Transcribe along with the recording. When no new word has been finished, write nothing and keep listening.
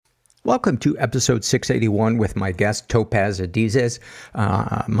Welcome to episode 681 with my guest, Topaz Adizes.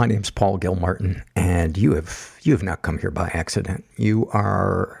 My name's Paul Gilmartin, and you have not come here by accident.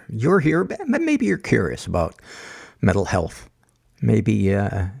 You're here, but maybe you're curious about mental health. Maybe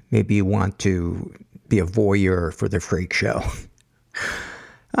you want to be a voyeur for the freak show.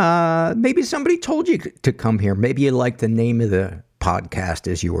 Maybe somebody told you to come here. Maybe you like the name of the podcast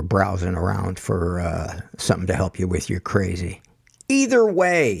as you were browsing around for something to help you with your crazy. Either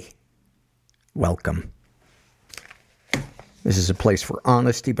way, welcome. This is a place for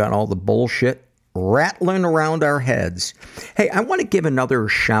honesty about all the bullshit rattling around our heads. Hey, I want to give another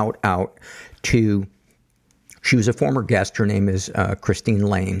shout out to, she was a former guest. Her name is Christine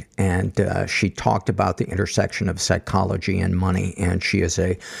Lane, and she talked about the intersection of psychology and money, and she is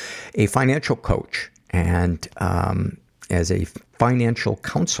a financial coach, and as a financial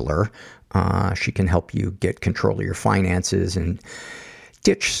counselor, she can help you get control of your finances and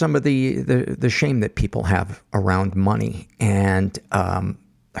ditch some of the shame that people have around money. And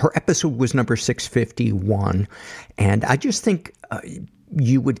her episode was number 651, and I just think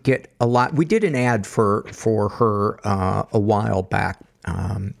you would get a lot. We did an ad for her a while back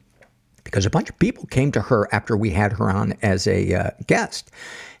because a bunch of people came to her after we had her on as a guest,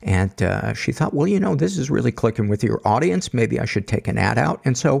 and she thought, well, this is really clicking with your audience. Maybe I should take an ad out.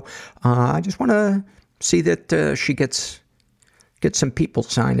 And so I just want to see that she get some people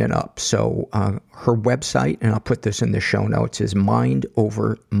signing up. So her website, and I'll put this in the show notes, is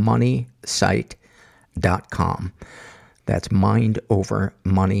mindovermoneysite.com. That's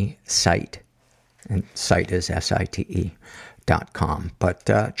mindovermoneysite, and site is SITE.com.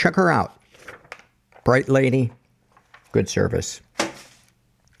 But check her out. Bright lady, good service.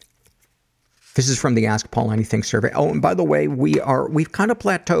 This is from the Ask Paul Anything survey. Oh, and by the way, we've kind of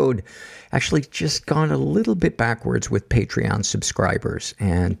plateaued, actually just gone a little bit backwards with Patreon subscribers.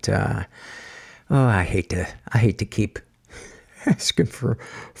 And, I hate to keep asking for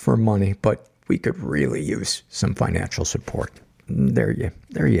money, but we could really use some financial support. There you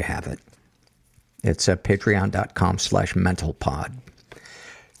have it. It's patreon.com/mentalpod.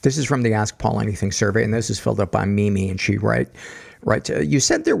 This is from the Ask Paul Anything survey, and this is filled out by Mimi, and she writes, you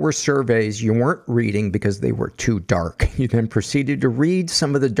said there were surveys you weren't reading because they were too dark. You then proceeded to read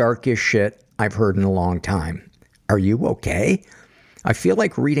some of the darkest shit I've heard in a long time. Are you okay? I feel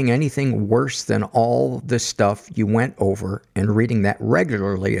like reading anything worse than all the stuff you went over, and reading that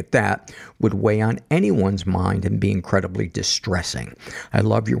regularly at that, would weigh on anyone's mind and be incredibly distressing. I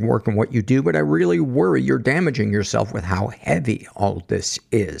love your work and what you do, but I really worry you're damaging yourself with how heavy all this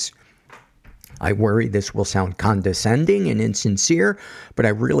is. I worry this will sound condescending and insincere, but I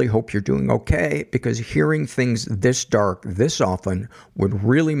really hope you're doing okay, because hearing things this dark this often would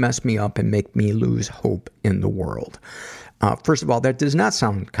really mess me up and make me lose hope in the world. First of all, that does not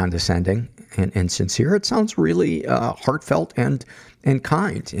sound condescending and insincere. It sounds really heartfelt and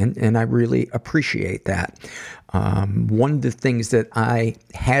kind, and I really appreciate that. One of the things that I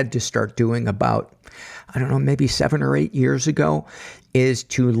had to start doing about, I don't know, maybe 7 or 8 years ago, is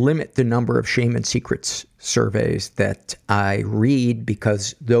to limit the number of shame and secrets surveys that I read,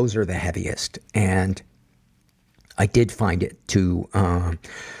 because those are the heaviest. And I did find it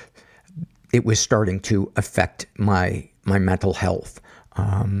it was starting to affect my mental health.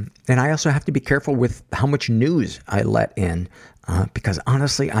 And I also have to be careful with how much news I let in, because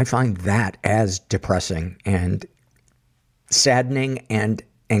honestly, I find that as depressing and saddening and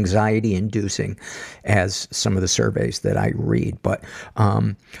anxiety-inducing as some of the surveys that I read. But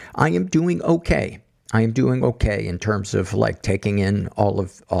I am doing okay. I am doing okay in terms of taking in all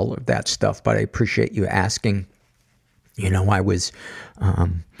of that stuff. But I appreciate you asking. I was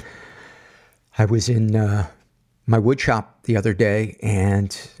in my wood shop the other day,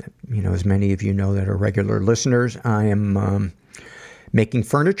 and as many of you know that are regular listeners, I am making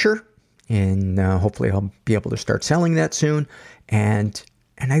furniture, and hopefully I'll be able to start selling that soon. And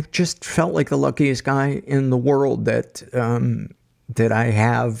I just felt like the luckiest guy in the world that I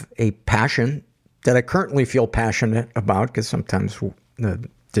have a passion that I currently feel passionate about, because sometimes the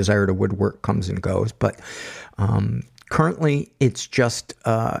desire to woodwork comes and goes. But currently, it's just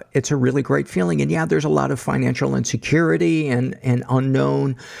it's a really great feeling. And yeah, there's a lot of financial insecurity and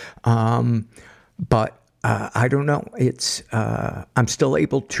unknown, but I don't know. It's I'm still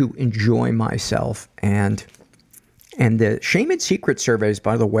able to enjoy myself. And the shame and secret surveys,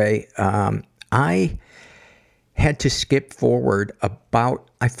 by the way, I had to skip forward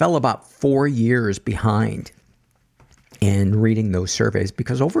I fell about 4 years behind in reading those surveys,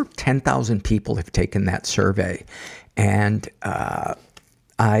 because over 10,000 people have taken that survey. And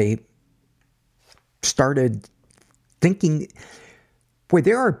I started thinking, Boy,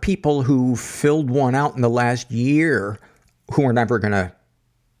 there are people who filled one out in the last year who are never going to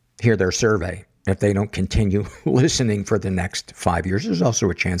hear their survey if they don't continue listening for the next 5 years. There's also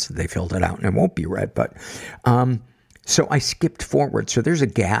a chance that they filled it out and it won't be read. But so I skipped forward. So there's a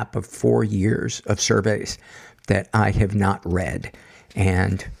gap of 4 years of surveys that I have not read.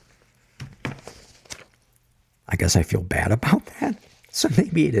 And I guess I feel bad about that. So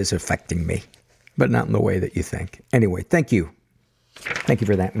maybe it is affecting me, but not in the way that you think. Anyway, thank you. Thank you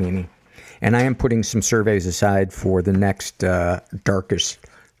for that, Mimi. And I am putting some surveys aside for the next darkest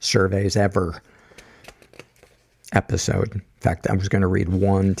surveys ever episode. In fact, I was going to read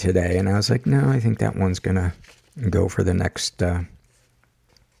one today, and I was like, no, I think that one's going to go for the next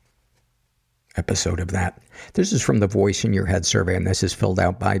episode of that. This is from the Voice in Your Head survey, and this is filled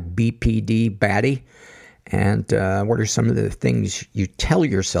out by BPD Batty. And what are some of the things you tell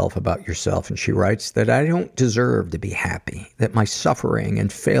yourself about yourself? And she writes that I don't deserve to be happy, that my suffering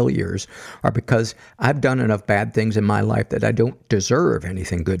and failures are because I've done enough bad things in my life that I don't deserve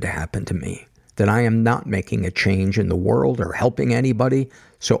anything good to happen to me, that I am not making a change in the world or helping anybody,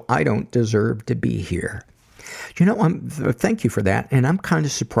 so I don't deserve to be here. You know, thank you for that, and I'm kind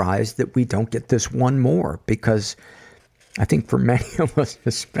of surprised that we don't get this one more, because I think for many of us,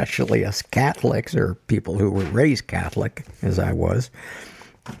 especially us Catholics or people who were raised Catholic, as I was,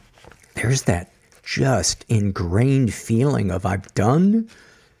 there's that just ingrained feeling of I've done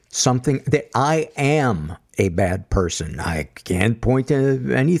something, that I am a bad person. I can't point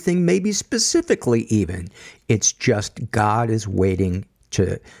to anything, maybe specifically even. It's just God is waiting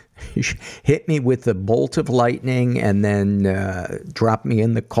to hit me with the bolt of lightning and then drop me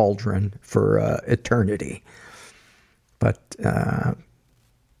in the cauldron for eternity. But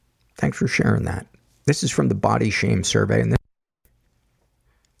thanks for sharing that. This is from the Body Shame survey, and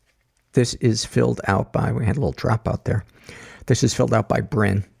this is filled out by, we had a little dropout there. This is filled out by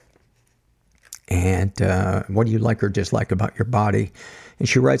Bryn. And what do you like or dislike about your body? And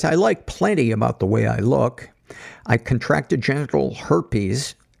she writes, I like plenty about the way I look. I contracted genital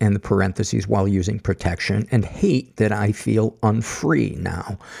herpes, in the parentheses, while using protection, and hate that I feel unfree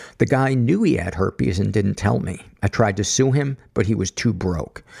now. The guy knew he had herpes and didn't tell me. I tried to sue him, but he was too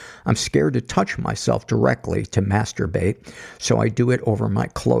broke. I'm scared to touch myself directly to masturbate, so I do it over my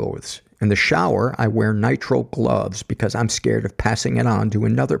clothes. In the shower, I wear nitrile gloves because I'm scared of passing it on to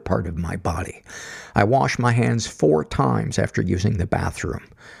another part of my body. I wash my hands 4 times after using the bathroom.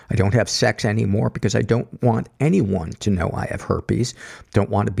 I don't have sex anymore because I don't want anyone to know I have herpes, don't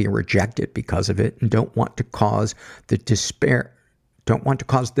want to be rejected because of it, and don't want to cause the despair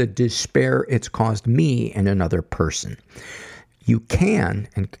it's caused me and another person. You can,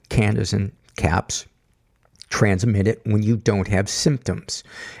 and can is in caps, transmit it when you don't have symptoms.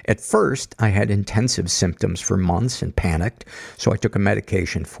 At first, I had intensive symptoms for months and panicked, so I took a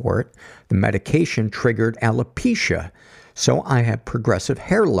medication for it. The medication triggered alopecia, so I had progressive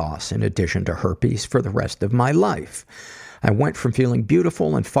hair loss in addition to herpes for the rest of my life. I went from feeling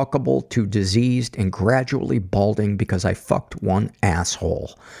beautiful and fuckable to diseased and gradually balding because I fucked one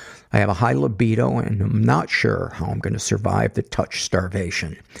asshole. I have a high libido and I'm not sure how I'm going to survive the touch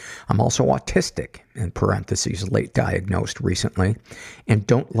starvation. I'm also autistic, in parentheses, late diagnosed recently, and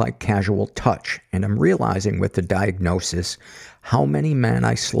don't like casual touch. And I'm realizing with the diagnosis how many men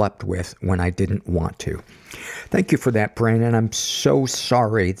I slept with when I didn't want to. Thank you for that, Brandon. I'm so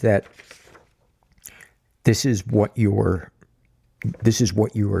sorry that this is what you're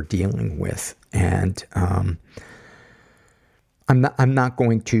dealing with. And I'm not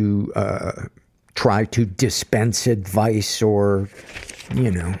going to try to dispense advice or,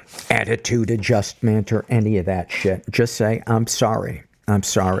 attitude adjustment or any of that shit. Just say, I'm sorry. I'm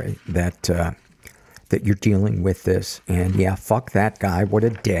sorry that you're dealing with this. And yeah, fuck that guy. What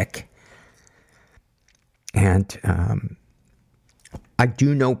a dick. And I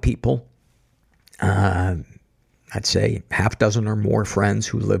do know people, I'd say half dozen or more friends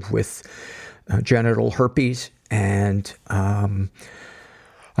who live with genital herpes. And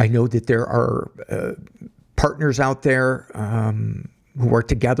I know that there are partners out there who are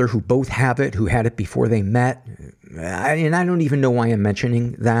together who both have it, who had it before they met. And I don't even know why I'm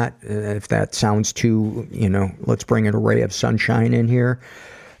mentioning that. If that sounds too, let's bring an ray of sunshine in here.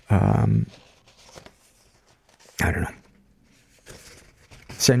 I don't know.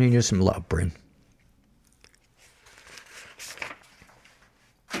 Sending you some love, Bryn.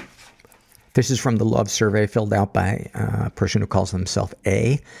 This is from the love survey filled out by a person who calls themselves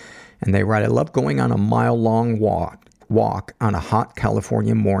A. And they write, I love going on a mile-long walk on a hot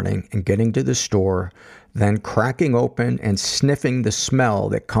California morning and getting to the store, then cracking open and sniffing the smell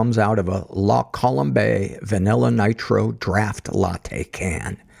that comes out of a La Colombe Vanilla Nitro Draft Latte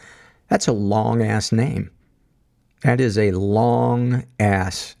can. That's a long-ass name. That is a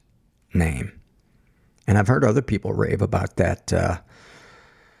long-ass name. And I've heard other people rave about that.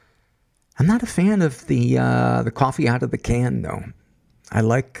 I'm not a fan of the coffee out of the can, though. I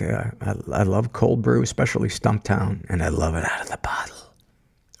love cold brew, especially Stumptown, and I love it out of the bottle.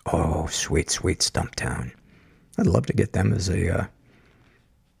 Oh, sweet, sweet Stumptown. I'd love to get them as a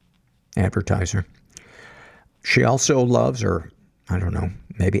advertiser. She also loves, or I don't know,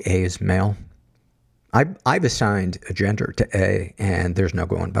 maybe A is male. I've assigned a gender to A, and there's no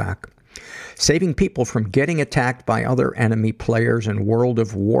going back. Saving people from getting attacked by other enemy players in World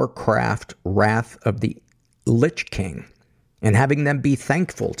of Warcraft Wrath of the Lich King, and having them be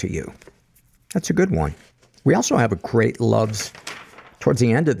thankful to you. That's a good one. We also have a great loves towards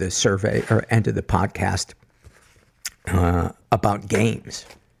the end of this survey, or end of the podcast, about games.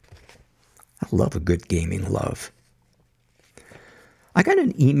 I love a good gaming love. I got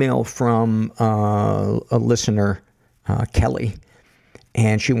an email from a listener, Kelly,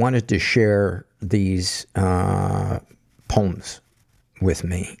 and she wanted to share these poems with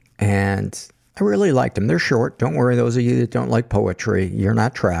me. And I really liked them. They're short. Don't worry, those of you that don't like poetry, you're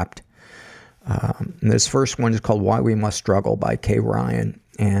not trapped. And this first one is called Why We Must Struggle by Kay Ryan.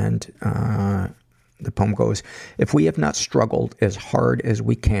 And the poem goes, if we have not struggled as hard as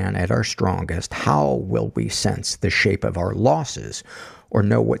we can at our strongest, how will we sense the shape of our losses, or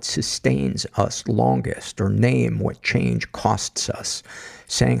know what sustains us longest, or name what change costs us,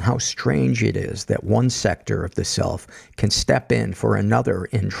 saying how strange it is that one sector of the self can step in for another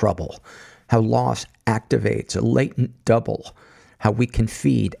in trouble, how loss activates a latent double, how we can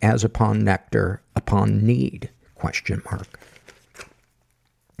feed as upon nectar upon need, ?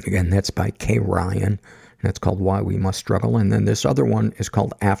 Again, that's by Kay Ryan, and that's called Why We Must Struggle. And then this other one is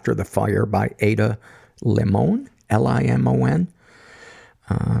called After the Fire by Ada Limon, Limon.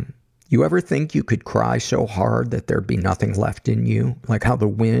 You ever think you could cry so hard that there'd be nothing left in you? Like how the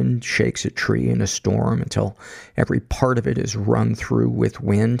wind shakes a tree in a storm until every part of it is run through with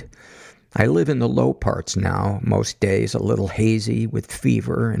wind? I live in the low parts now, most days a little hazy with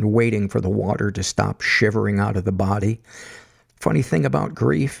fever and waiting for the water to stop shivering out of the body. Funny thing about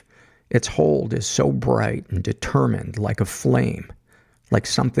grief, its hold is so bright and determined like a flame, like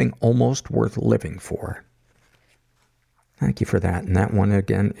something almost worth living for. Thank you for that. And that one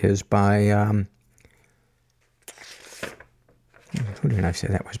again is by, who did I say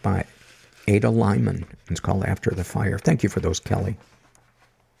that was by? Ada Lyman. It's called After the Fire. Thank you for those, Kelly.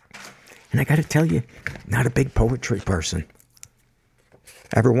 And I gotta tell you, not a big poetry person.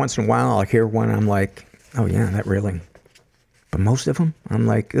 Every once in a while I'll hear one, I'm like, oh yeah, that really. But most of them, I'm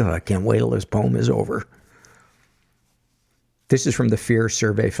like, oh, I can't wait till this poem is over. This is from the Fear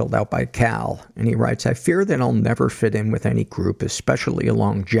survey filled out by Cal, and he writes, I fear that I'll never fit in with any group, especially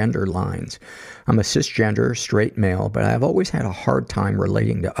along gender lines. I'm a cisgender, straight male, but I've always had a hard time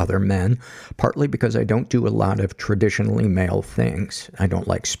relating to other men, partly because I don't do a lot of traditionally male things. I don't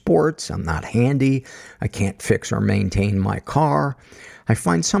like sports, I'm not handy, I can't fix or maintain my car. I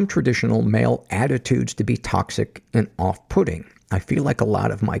find some traditional male attitudes to be toxic and off-putting. I feel like a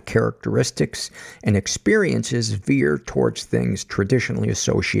lot of my characteristics and experiences veer towards things traditionally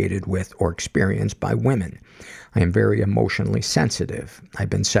associated with or experienced by women. I am very emotionally sensitive. I've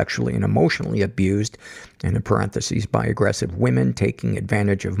been sexually and emotionally abused, and in parentheses, by aggressive women taking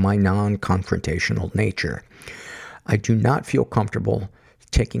advantage of my non-confrontational nature. I do not feel comfortable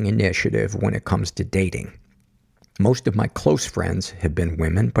taking initiative when it comes to dating. Most of my close friends have been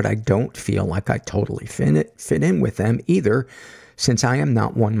women, but I don't feel like I totally fit in with them either, since I am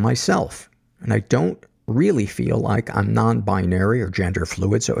not one myself. And I don't really feel like I'm non-binary or gender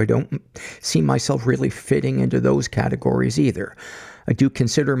fluid, so I don't see myself really fitting into those categories either. I do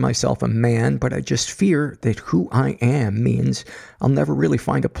consider myself a man, but I just fear that who I am means I'll never really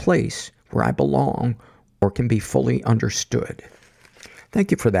find a place where I belong or can be fully understood.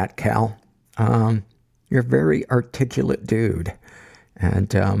 Thank you for that, Cal. You're a very articulate dude.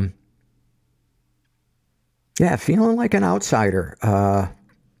 And, yeah, feeling like an outsider,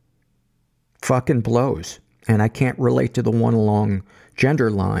 fucking blows. And I can't relate to the one along gender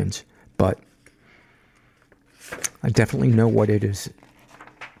lines, but I definitely know what it is,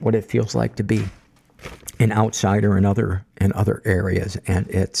 what it feels like to be an outsider in other areas, and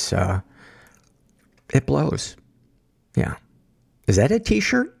it blows. Yeah. Is that a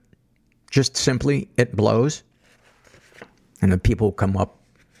t-shirt? Just simply, it blows? And then people come up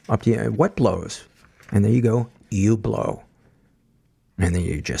to you, what blows? And there you go, you blow. And then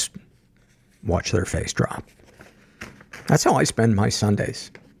you just watch their face drop. That's how I spend my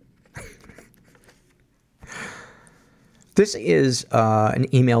Sundays. This is an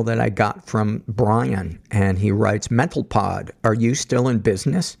email that I got from Brian, and he writes, Mental Pod, are you still in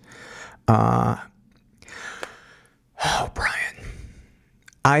business? Oh, Brian.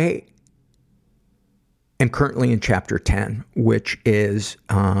 I am currently in chapter 10, which is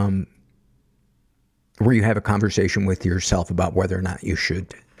where you have a conversation with yourself about whether or not you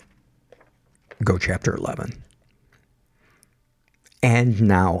should go chapter 11. And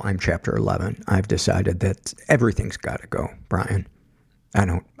now I'm chapter 11. I've decided that everything's got to go, Brian.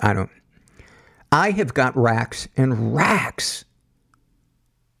 I have got racks and racks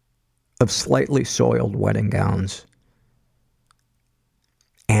of slightly soiled wedding gowns.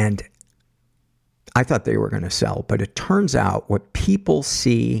 And I thought they were going to sell, but it turns out what people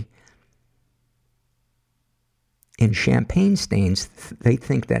see in champagne stains, they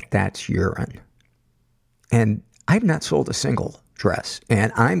think that that's urine. And I've not sold a single dress,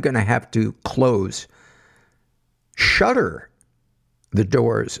 and I'm going to have to shutter the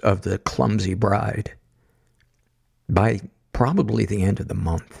doors of the clumsy bride by probably the end of the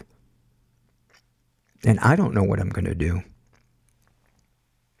month. And I don't know what I'm going to do.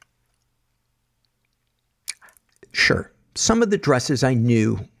 Sure, some of the dresses I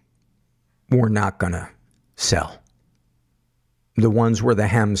knew were not going to sell. The ones where the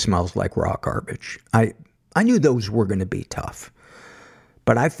hem smells like raw garbage. I knew those were going to be tough.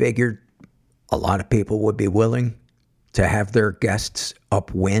 But I figured a lot of people would be willing to have their guests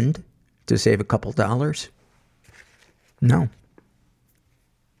upwind to save a couple dollars. No.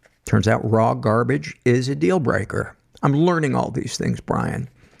 Turns out raw garbage is a deal breaker. I'm learning all these things, Brian.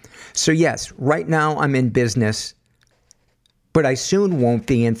 So yes, right now I'm in business, but I soon won't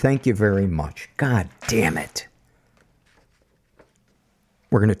be, and thank you very much. God damn it.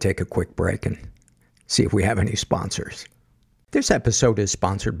 We're going to take a quick break and see if we have any sponsors. This episode is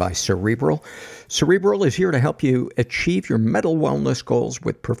sponsored by Cerebral. Cerebral is here to help you achieve your mental wellness goals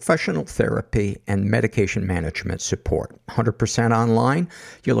with professional therapy and medication management support. 100% online,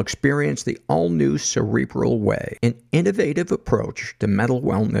 you'll experience the all-new Cerebral Way, an innovative approach to mental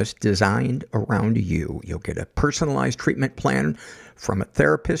wellness designed around you. You'll get a personalized treatment plan from a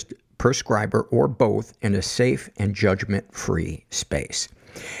therapist, prescriber, or both in a safe and judgment-free space.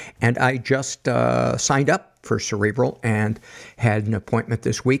 And I just signed up for Cerebral and had an appointment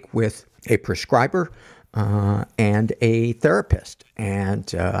this week with a prescriber and a therapist.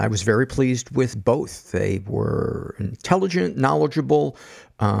 And I was very pleased with both. They were intelligent, knowledgeable,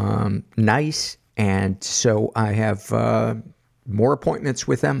 nice. And so I have more appointments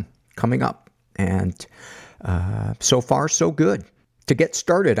with them coming up. And so far, so good. To get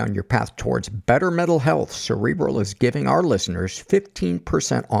started on your path towards better mental health, Cerebral is giving our listeners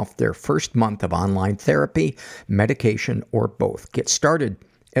 15% off their first month of online therapy, medication, or both. Get started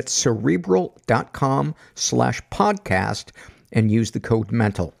at Cerebral.com/podcast and use the code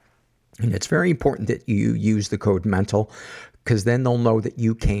MENTAL. And it's very important that you use the code MENTAL because then they'll know that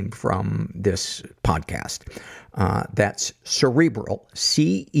you came from this podcast. That's Cerebral,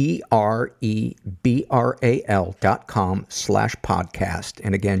 CEREBRAL.com/podcast.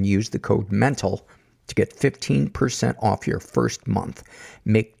 And again, use the code MENTAL to get 15% off your first month.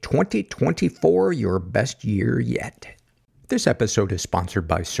 Make 2024 your best year yet. This episode is sponsored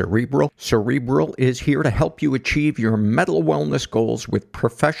by Cerebral. Cerebral is here to help you achieve your mental wellness goals with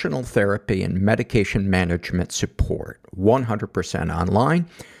professional therapy and medication management support. 100% online.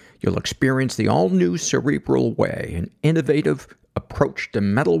 You'll experience the all-new Cerebral Way, an innovative approach to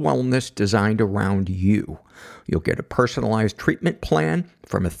mental wellness designed around you. You'll get a personalized treatment plan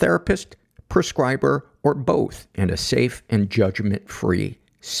from a therapist, prescriber, or both in a safe and judgment-free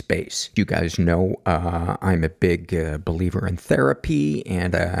space. You guys know I'm a big believer in therapy,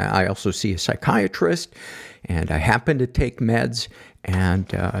 and I also see a psychiatrist, and I happen to take meds,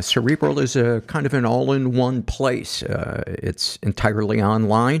 and Cerebral is a kind of an all-in-one place. It's entirely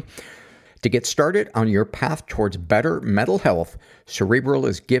online. To get started on your path towards better mental health, Cerebral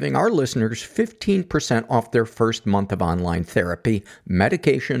is giving our listeners 15% off their first month of online therapy,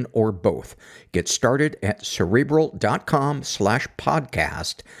 medication, or both. Get started at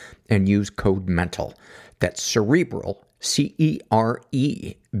Cerebral.com/podcast and use code MENTAL. That's Cerebral,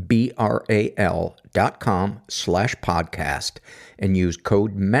 CEREBRAL.com/podcast and use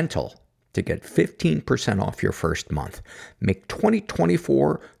code MENTAL to get 15% off your first month. Make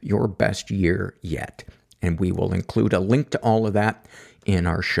 2024 your best year yet. And we will include a link to all of that in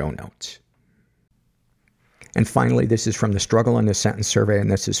our show notes. And finally, this is from the Struggle in a Sentence survey,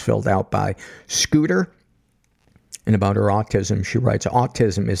 and this is filled out by Scooter. And about her autism, she writes,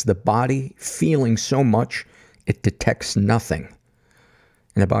 autism is the body feeling so much it detects nothing.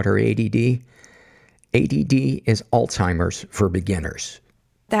 And about her ADD, ADD is Alzheimer's for beginners.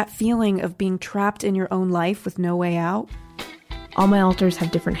 That feeling of being trapped in your own life with no way out. All my alters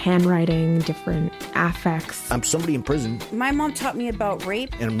have different handwriting, different affects. I'm somebody in prison. My mom taught me about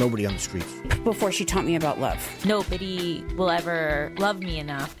rape. And I'm nobody on the streets. Before she taught me about love. Nobody will ever love me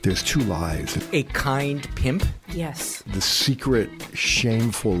enough. There's two lies. A kind pimp. Yes. The secret,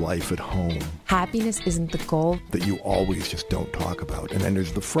 shameful life at home Happiness isn't the goal. that you always just don't talk about. And then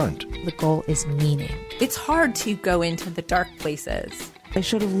there's the front. The goal is meaning. It's hard to go into the dark places. I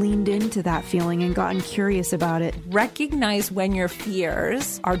should have leaned into that feeling and gotten curious about it. Recognize when your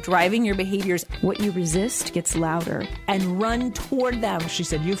fears are driving your behaviors. What you resist gets louder. And run toward them. She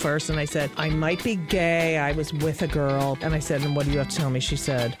said, you first. And I said, I might be gay. I was with a girl. And I said, and what do you have to tell me? She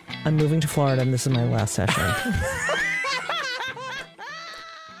said, I'm moving to Florida and this is my last session.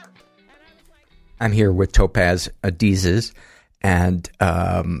 I'm here with Topaz Adizes, and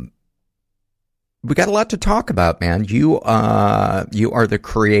we got a lot to talk about, man. You are the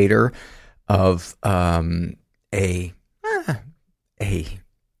creator of a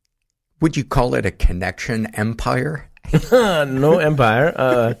would you call it a connection empire? No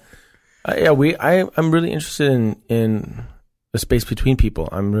empire. I'm really interested in the space between people.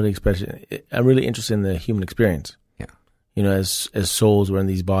 I'm really interested in the human experience. Yeah. You know, as souls, we're in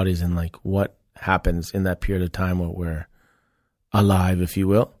these bodies, and like what happens in that period of time where we're alive, if you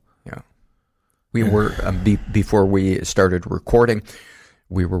will. Yeah. We were before we started recording,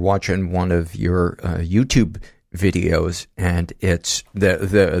 we were watching one of your YouTube videos, and it's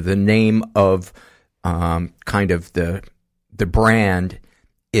the name of kind of the brand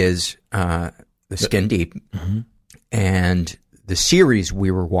is the Skin Deep, and the series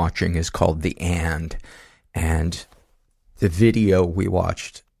we were watching is called The And the video we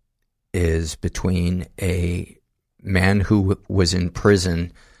watched is between a man who was in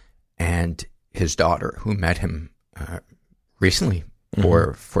prison and his daughter, who met him recently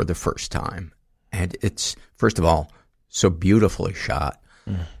for the first time. And it's, first of all, so beautifully shot,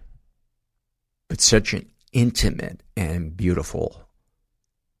 but such an intimate and beautiful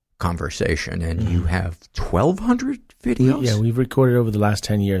conversation. And you have 1,200 videos? We've recorded over the last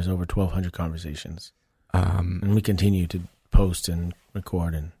 10 years over 1,200 conversations. And we continue to post and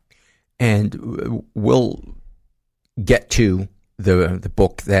record. And we'll get to the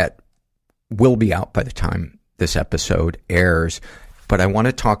book that will be out by the time this episode airs. But I want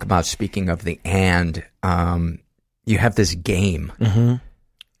to talk about, speaking of the And, you have this game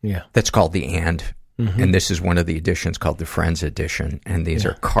that's called the And. And this is one of the editions called the Friends Edition. And these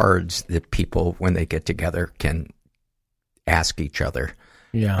are cards that people, when they get together, can ask each other.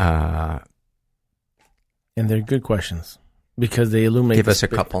 Yeah. And they're good questions because they illuminate. Give us a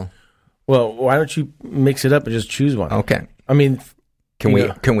couple. Well, why don't you mix it up and just choose one? Okay. I mean, can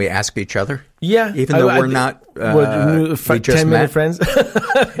we ask each other? Yeah, even though we're not. We just 10-minute friends.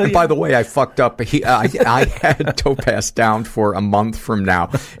 And by the way, I fucked up. I had Topaz down for a month from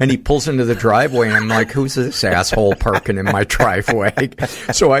now, and he pulls into the driveway, and I'm like, "Who's this asshole parking in my driveway?"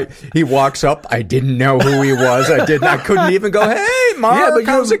 So he walks up. I didn't know who he was. I couldn't even go, "Hey, Mark,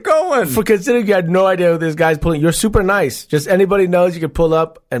 how's it going?" For considering you had no idea who this guy's pulling, you're super nice. Just anybody knows you can pull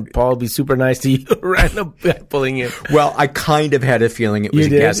up, and Paul will be super nice to you. Random guy pulling in. Well, I kind of had a feeling it was a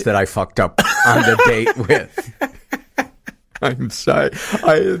guest that I fucked up on the date with. I'm sorry.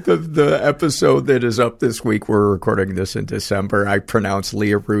 The episode that is up this week, we're recording this in December. I pronounce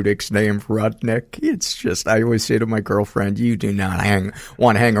Leah Rudick's name Rudnick. It's just, I always say to my girlfriend, you do not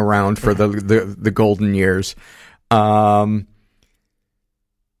want to hang around for the golden years. What are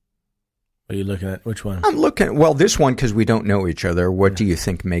you looking at? Which one? I'm looking at, well, this one, because we don't know each other. What do you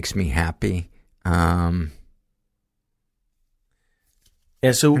think makes me happy?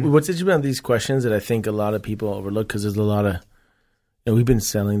 Yeah, so what's interesting about these questions that I think a lot of people overlook, because there's a lot of, we've been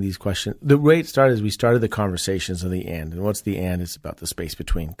selling these questions. The way it started is we started the conversations of the And. And what's the And? It's about the space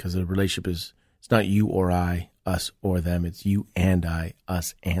between, because the relationship is, it's not you or I, us or them. It's you and I,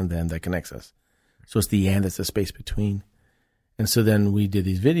 us and them that connects us. So it's the And, it's the space between. And so then we did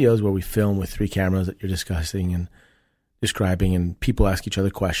these videos where we film with 3 cameras that you're discussing and describing, and people ask each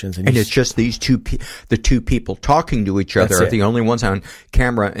other questions. And it's just these the two people talking to each other are the only ones on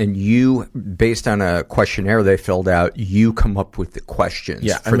camera, and you, based on a questionnaire they filled out, you come up with the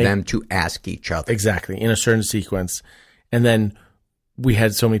questions for them to ask each other. Exactly, in a certain sequence. And then we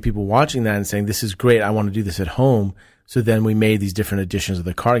had so many people watching that and saying, this is great, I want to do this at home. So then we made these different editions of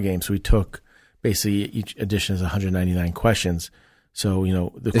the card game. So we took, basically each edition is 199 questions. So,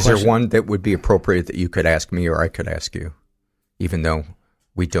 Is there one that would be appropriate that you could ask me or I could ask you, even though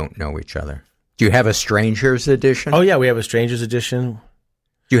we don't know each other? Do you have a Strangers edition? Oh, yeah, we have a Strangers edition.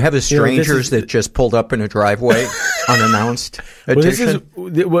 Do you have a Strangers that just pulled up in a driveway, unannounced edition?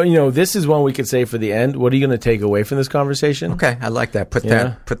 This is one we could say for the end. What are you going to take away from this conversation? Okay, I like that. Put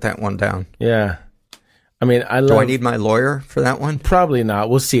that one down. Yeah. I mean, Do I need my lawyer for that one? Probably not.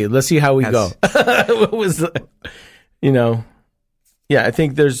 We'll see. Let's see how we go. Yeah, I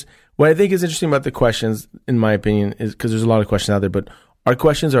think what I think is interesting about the questions, in my opinion, is because there's a lot of questions out there, but our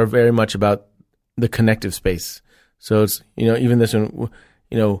questions are very much about the connective space. So it's, even this one,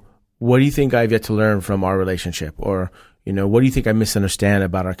 what do you think I've yet to learn from our relationship? Or, what do you think I misunderstand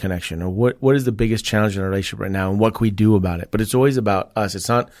about our connection? Or what is the biggest challenge in our relationship right now and what can we do about it? But it's always about us. It's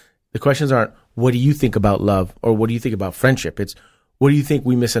not, the questions aren't, what do you think about love? Or what do you think about friendship? It's, what do you think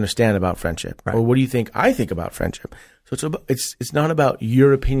we misunderstand about friendship? Right. Or what do you think I think about friendship? So it's not about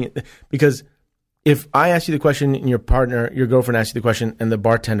your opinion, because if I ask you the question and your girlfriend asks you the question and the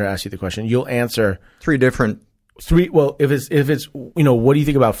bartender asks you the question, you'll answer well, if it's what do you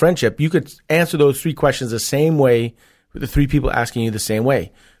think about friendship? You could answer those three questions the same way with the three people asking you the same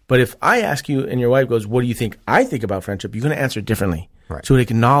way. But if I ask you and your wife goes, what do you think I think about friendship? You're going to answer differently. Right. So it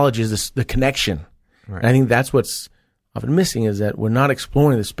acknowledges the connection. Right. And I think that's what's often missing, is that we're not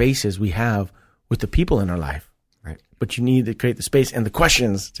exploring the spaces we have with the people in our life. Right. But you need to create the space and the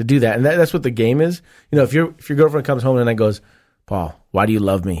questions to do that. And that's what the game is. If your girlfriend comes home and then goes, Paul, why do you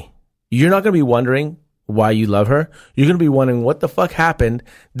love me? You're not going to be wondering why you love her. You're going to be wondering what the fuck happened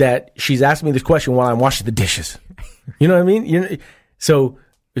that she's asking me this question while I'm washing the dishes. You know what I mean? So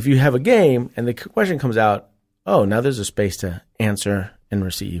if you have a game and the question comes out, oh, now there's a space to answer and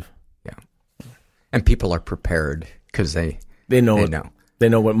receive. Yeah. And people are prepared because they know. They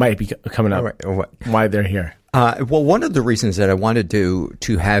know what might be coming up, why they're here. Well, one of the reasons that I wanted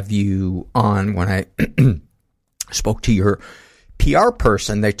to have you on, when I spoke to your PR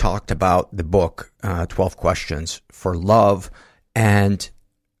person, they talked about the book, 12 Questions for Love. And,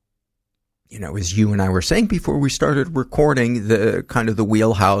 as you and I were saying before we started recording, the kind of the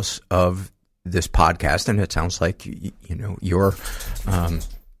wheelhouse of this podcast, and it sounds like, your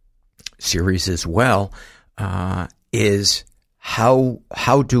series as well, is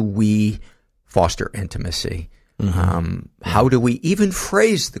how do we foster intimacy? Mm-hmm. How do we even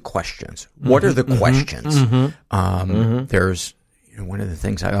phrase the questions? What are the questions? There's, one of the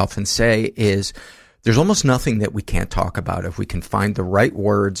things I often say is there's almost nothing that we can't talk about if we can find the right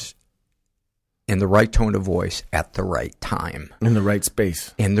words in the right tone of voice at the right time. In the right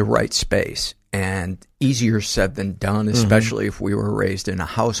space. And easier said than done, especially if we were raised in a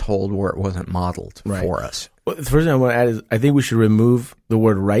household where it wasn't modeled for us. Well, the first thing I want to add is I think we should remove the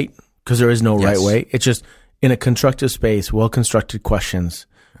word right, because there is no right way. It's just in a constructive space, well-constructed questions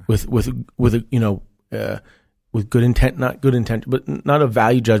with good intent, not good intent, but not a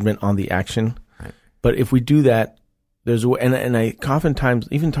value judgment on the action. Right. But if we do that, and I oftentimes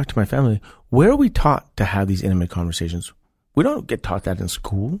even talk to my family, where are we taught to have these intimate conversations? We don't get taught that in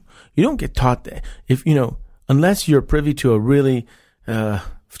school. You don't get taught that unless you're privy to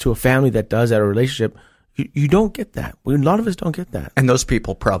to a family that does that, or a relationship. You don't get that. A lot of us don't get that. And those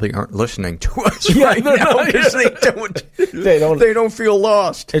people probably aren't listening to us right now because they don't feel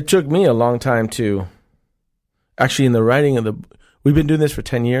lost. It took me a long time to, actually, in the writing of we've been doing this for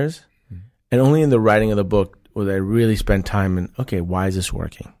 10 years, and only in the writing of the book would I really spend time in, okay, why is this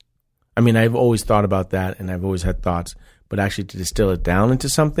working? I mean, I've always thought about that, and I've always had thoughts, but actually to distill it down into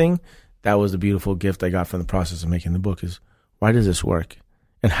something, that was the beautiful gift I got from the process of making the book, is why does this work?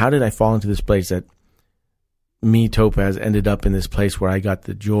 And how did I fall into this place that me, Topaz, ended up in this place where I got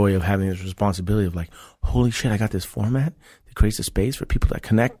the joy of having this responsibility of like, holy shit, I got this format that creates a space for people that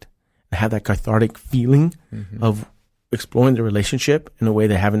connect and have that cathartic feeling of exploring the relationship in a way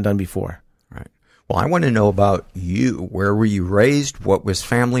they haven't done before. Right. Well, I want to know about you. Where were you raised? What was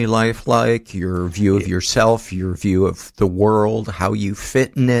family life like? Your view of yourself, your view of the world, how you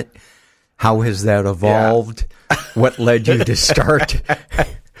fit in it. How has that evolved? Yeah. What led you to start?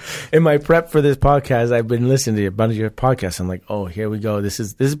 In my prep for this podcast, I've been listening to a bunch of your podcasts. I'm like, oh, here we go. This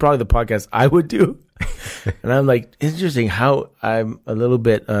is probably the podcast I would do. And I'm like, interesting how I'm a little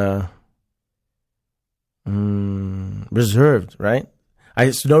bit reserved, right? I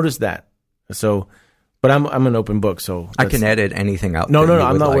just noticed that. So, but I'm an open book, so I can edit anything out. No,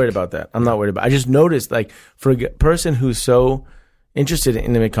 I'm not worried about that. I'm not worried about it. I just noticed, like, for a person who's so interested in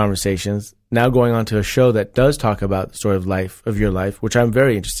intimate conversations, now going on to a show that does talk about the story of your life, which I'm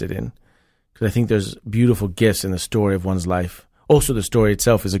very interested in, because I think there's beautiful gifts in the story of one's life. Also, the story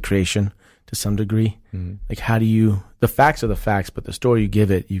itself is a creation to some degree. Like, how do you, the facts are the facts, but the story you give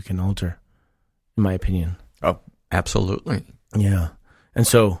it, you can alter, in my opinion. Oh, absolutely. Yeah. And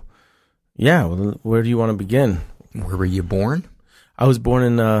so, yeah, well, where do you want to begin? Where were you born? I was born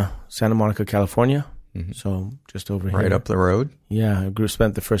in Santa Monica, California. So just over here. Right up the road? Yeah.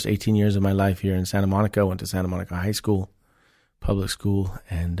 Spent the first 18 years of my life here in Santa Monica. Went to Santa Monica High School, public school,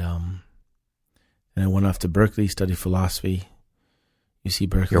 and I went off to Berkeley, studied philosophy. UC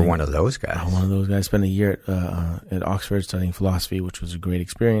Berkeley. You're one of those guys. I'm one of those guys. Spent a year at Oxford studying philosophy, which was a great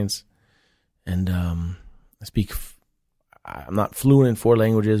experience. And I'm not fluent in 4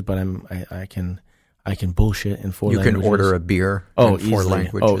 languages, but I can bullshit in 4 languages. You can order a beer in 4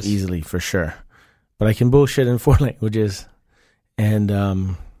 languages. Oh, easily, for sure. But I can bullshit in 4 languages. And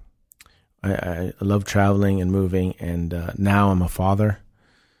I love traveling and moving. And now I'm a father.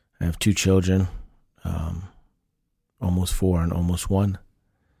 I have 2 children, almost 4 and almost 1.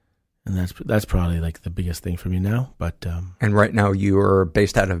 And that's probably like the biggest thing for me now. But and right now you're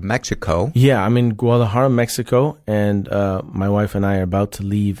based out of Mexico. Yeah, I'm in Guadalajara, Mexico, and my wife and I are about to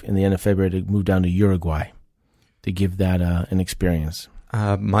leave in the end of February to move down to Uruguay to give that an experience.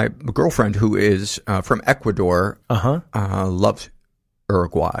 My girlfriend, who is from Ecuador, loves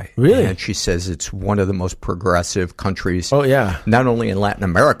Uruguay. Really? And she says it's one of the most progressive countries. Oh, yeah. Not only in Latin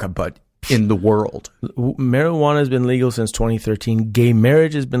America, but in the world. Marijuana has been legal since 2013. Gay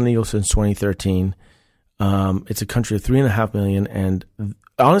marriage has been legal since 2013. It's a country of 3.5 million. And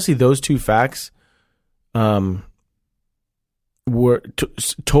honestly, those 2 facts told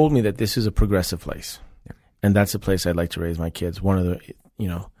me that this is a progressive place. Yeah. And that's a place I'd like to raise my kids. One of the,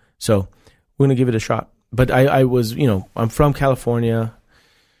 so we're going to give it a shot. But I was, I'm from California,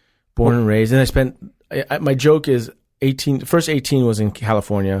 born and raised. And my joke is first 18 was in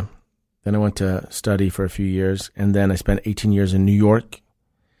California. Then I went to study for a few years, and then I spent 18 years in New York.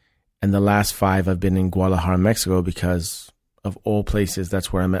 And the last 5 I've been in Guadalajara, Mexico, because of all places,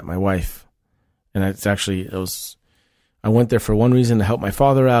 that's where I met my wife. And I went there for one reason, to help my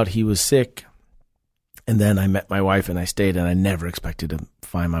father out. He was sick. And then I met my wife and I stayed, and I never expected to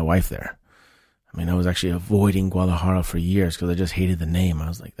find my wife there. I mean, I was actually avoiding Guadalajara for years because I just hated the name. I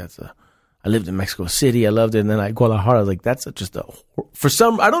was like, I lived in Mexico City. I loved it. And then Guadalajara, I was like, I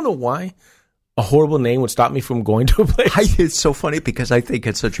don't know why, a horrible name would stop me from going to a place. It's so funny because I think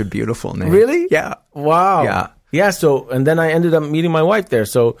it's such a beautiful name. Really? Yeah. Wow. Yeah. Yeah. So, and then I ended up meeting my wife there.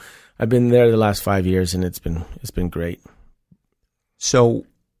 So I've been there the last 5 years, and it's been great. So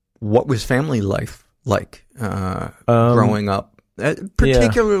what was family life like growing up?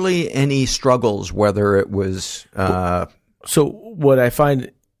 Particularly any struggles, whether it was... So what I find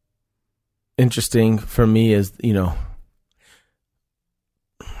interesting for me is,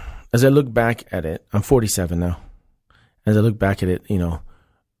 as I look back at it, I'm 47 now. As I look back at it,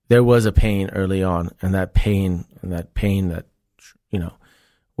 there was a pain early on, and that pain that,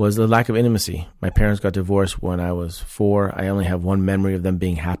 was the lack of intimacy. My parents got divorced when I was 4. I only have one memory of them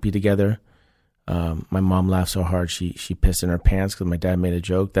being happy together. My mom laughed so hard she pissed in her pants because my dad made a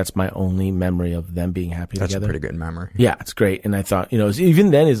joke. That's my only memory of them being happy together. That's a pretty good memory. Yeah, it's great. And I thought,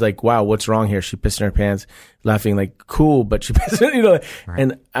 even then it's like, wow, what's wrong here? She pissed in her pants, laughing like, cool, but she pissed, Right.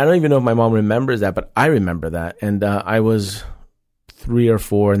 And I don't even know if my mom remembers that, but I remember that. And I was 3 or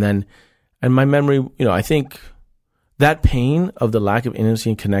 4, and my memory, I think that pain of the lack of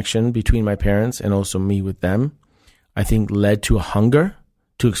intimacy and connection between my parents and also me with them, I think led to a hunger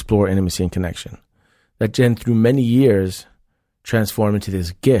to explore intimacy and connection. That then through many years transformed into this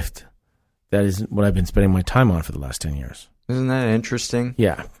gift that is what I've been spending my time on for the last 10 years. Isn't that interesting?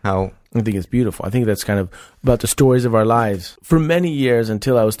 Yeah. How? I think it's beautiful. I think that's kind of about the stories of our lives. For many years,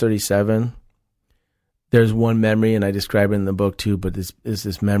 until I was 37, there's one memory, and I describe it in the book too, but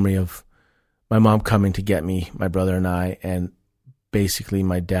this memory of my mom coming to get me, my brother and I, and basically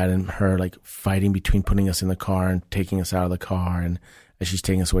my dad and her like fighting between putting us in the car and taking us out of the car, and as she's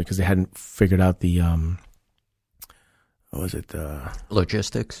taking us away because they hadn't figured out the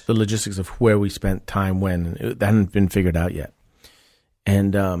logistics. The logistics of where we spent time when. That hadn't been figured out yet.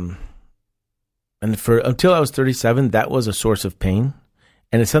 And until I was 37, that was a source of pain.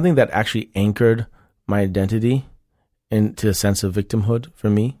 And it's something that actually anchored my identity into a sense of victimhood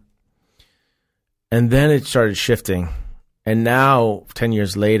for me. And then it started shifting. And now, 10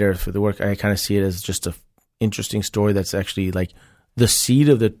 years later, for the work, I kind of see it as just an interesting story that's actually like the seed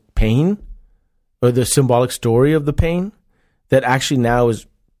of the pain, or the symbolic story of the pain, that actually now is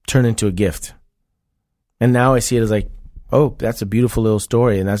turned into a gift. And now I see it as like, oh, that's a beautiful little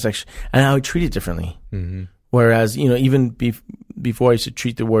story. And that's actually, and I would treat it differently. Mm-hmm. Whereas, even before I used to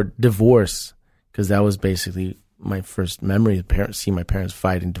treat the word divorce, because that was basically my first memory of seeing my parents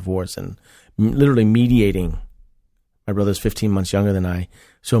fight and divorce and literally mediating. My brother's 15 months younger than I.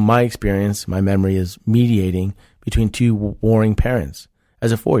 So my experience, my memory is mediating between two warring parents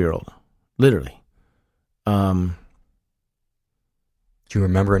as a 4-year-old, literally. Do you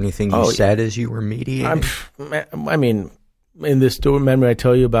remember anything you said as you were mediating? I mean, in this story memory I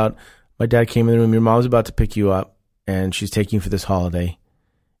tell you about, my dad came in the room, your mom's about to pick you up, and she's taking you for this holiday,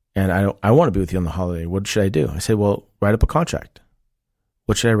 and I want to be with you on the holiday. What should I do? I said, well, write up a contract.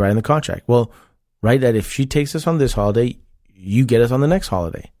 What should I write in the contract? Well, write that if she takes us on this holiday, you get us on the next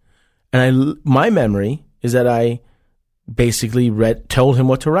holiday. And my memory is that I basically told him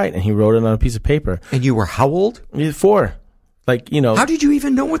what to write, and he wrote it on a piece of paper. And you were how old? 4. How did you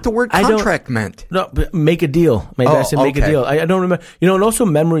even know what the word contract meant? No, but make a deal. I said make a deal. I don't remember. And also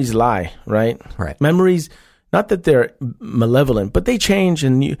memories lie, right? Right. Memories, not that they're malevolent, but they change.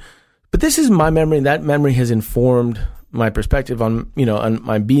 But this is my memory, and that memory has informed my perspective on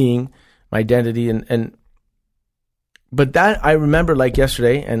my being, my identity, but that I remember like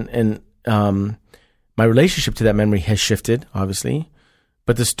yesterday, and my relationship to that memory has shifted, obviously,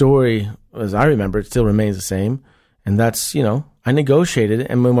 but the story, as I remember, it still remains the same. And that's, I negotiated.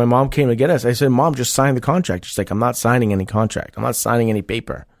 And when my mom came to get us, I said, Mom, just sign the contract. She's like, I'm not signing any contract. I'm not signing any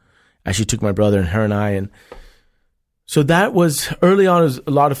paper. As she took my brother and her and I. And so that was, early on, it was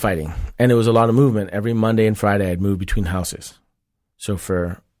a lot of fighting. And it was a lot of movement. Every Monday and Friday, I'd move between houses. So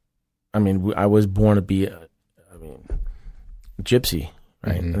I was born to be a gypsy,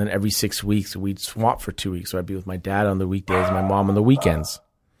 right? Mm-hmm. And then every 6 weeks, we'd swap for 2 weeks. So I'd be with my dad on the weekdays, my mom on the weekends.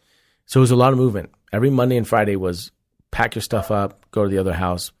 So it was a lot of movement. Every Monday and Friday was pack your stuff up, go to the other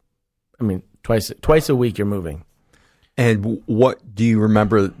house. Twice a week you're moving. And what do you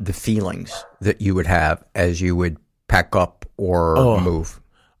remember the feelings that you would have as you would pack up or move?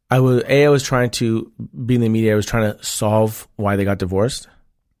 I was trying to be in the media. I was trying to solve why they got divorced.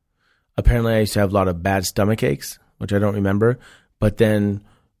 Apparently I used to have a lot of bad stomach aches, which I don't remember. But then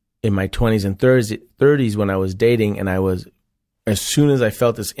in my 20s and 30s when I was dating, and as soon as I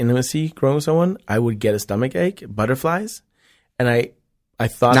felt this intimacy growing with someone, I would get a stomach ache, butterflies. And I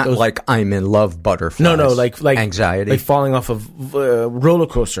thought not like I'm in love butterflies. No, like anxiety, like falling off of roller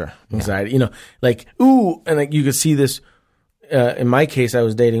coaster anxiety. Ooh, and you could see this. In my case, I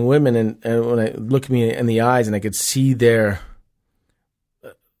was dating women, and when I look me in the eyes, and I could see their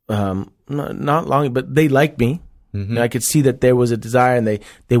not longing, but they liked me. Mm-hmm. And I could see that there was a desire, and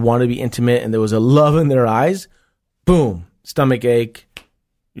they wanted to be intimate, and there was a love in their eyes. Boom. Stomach ache,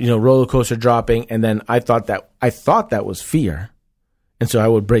 roller coaster dropping, and then I thought that was fear, and so I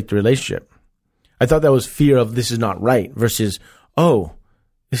would break the relationship. I thought that was fear of this is not right versus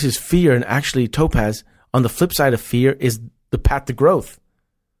this is fear, and actually Topaz, on the flip side of fear, is the path to growth.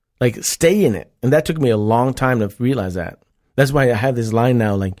 Like, stay in it, and that took me a long time to realize that. That's why I have this line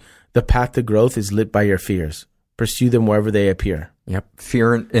now, like, the path to growth is lit by your fears. Pursue them wherever they appear. Yep.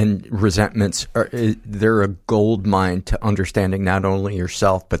 Fear and resentments they're a gold mine to understanding not only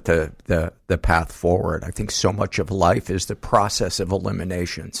yourself, but the path forward. I think so much of life is the process of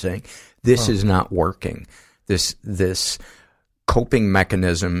elimination, saying, this is not working. This coping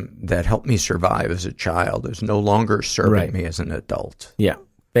mechanism that helped me survive as a child is no longer serving me as an adult. Yeah.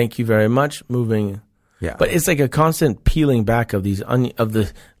 Thank you very much. Moving. Yeah. But it's like a constant peeling back of these of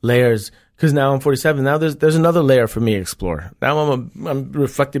the layers. Because now I'm 47. Now there's another layer for me to explore. Now I'm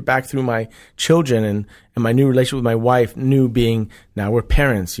reflected back through my children and my new relationship with my wife. New being now we're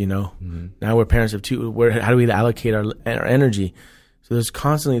parents. Mm-hmm. Now we're parents of two. How do we allocate our energy? So there's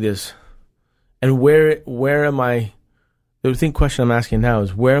constantly this. And where am I? The question I'm asking now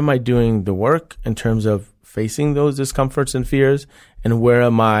is, where am I doing the work in terms of facing those discomforts and fears, and where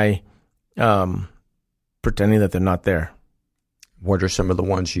am I pretending that they're not there? What are some of the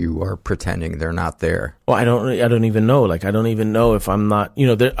ones you are pretending they're not there? Well, I don't even know. Like, I don't even know if I'm not,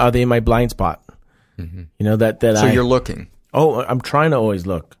 are they in my blind spot? Mm-hmm. So you're looking. Oh, I'm trying to always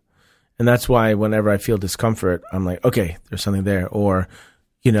look. And that's why whenever I feel discomfort, I'm like, okay, there's something there. Or,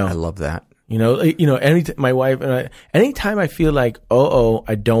 I love that. My wife and anytime I feel like,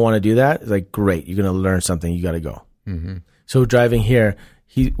 I don't want to do that, it's like, great, you're going to learn something. You got to go. Mm-hmm. So driving here,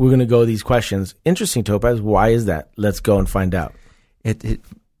 we're going to go these questions. Interesting, Topaz. Why is that? Let's go and find out.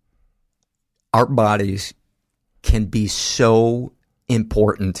 Our bodies can be so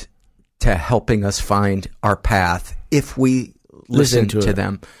important to helping us find our path if we listen to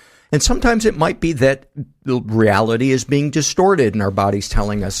them. And sometimes it might be that reality is being distorted and our body's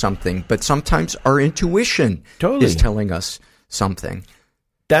telling us something, but sometimes our intuition is telling us something.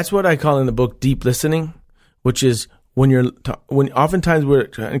 That's what I call in the book deep listening, which is when oftentimes we're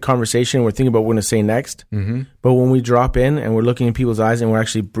in conversation, we're thinking about what we're going to say next. Mm-hmm. But when we drop in and we're looking in people's eyes and we're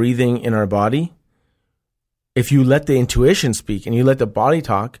actually breathing in our body, if you let the intuition speak and you let the body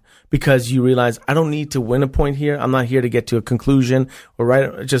talk, because you realize I don't need to win a point here. I'm not here to get to a conclusion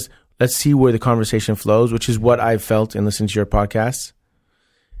or just let's see where the conversation flows, which is what I've felt in listening to your podcasts.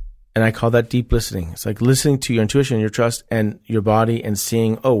 And I call that deep listening. It's like listening to your intuition, your trust, and your body and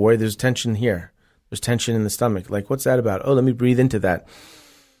seeing, oh, where there's tension here. There's tension in the stomach. Like, what's that about? Oh, let me breathe into that.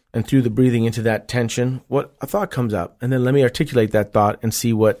 And through the breathing into that tension, what a thought comes up. And then let me articulate that thought and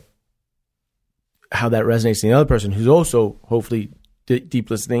see how that resonates in the other person who's also hopefully deep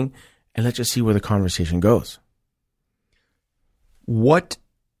listening. And let's just see where the conversation goes. What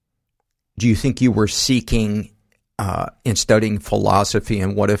do you think you were seeking in studying philosophy,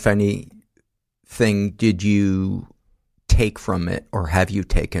 and what, if anything, did you take from it, or have you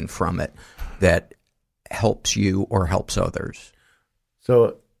taken from it, that helps you or helps others?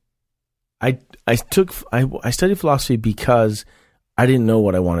 So I studied philosophy because I didn't know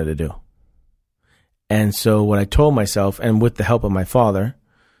what I wanted to do. And so what I told myself, and with the help of my father,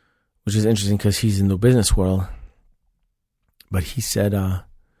 which is interesting because he's in the business world, but he said,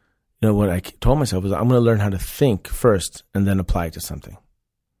 what I told myself is I'm going to learn how to think first and then apply it to something.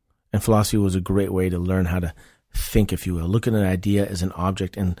 And philosophy was a great way to learn how to think, if you will. Look at an idea as an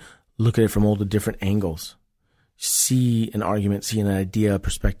object and look at it from all the different angles. See an argument, see an idea,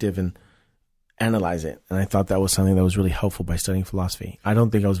 perspective, and analyze it. And I thought that was something that was really helpful by studying philosophy. I don't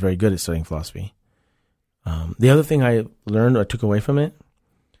think I was very good at studying philosophy. The other thing I learned or took away from it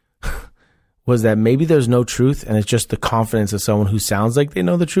was that maybe there's no truth, and it's just the confidence of someone who sounds like they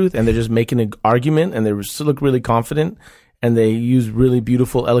know the truth, and they're just making an argument, and they still look really confident, and they use really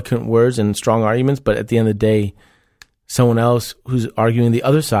beautiful, eloquent words and strong arguments, but at the end of the day, someone else who's arguing the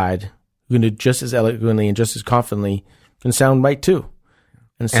other side, who can do just as eloquently and just as confidently, can sound right too.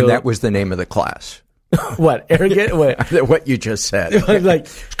 And that was the name of the class. What? Arrogant? What you just said. Like,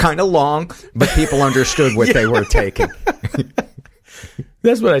 it's kind of long, but people understood what they were taking.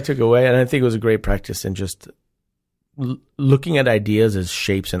 That's what I took away, and I think it was a great practice in just looking at ideas as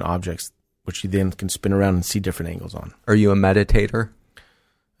shapes and objects, which you then can spin around and see different angles on. Are you a meditator?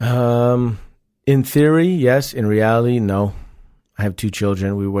 In theory, yes. In reality, no. I have 2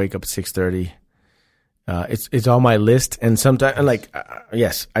 children. We wake up at 6:30. It's on my list, and sometimes,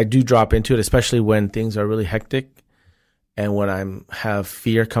 yes, I do drop into it, especially when things are really hectic, and when have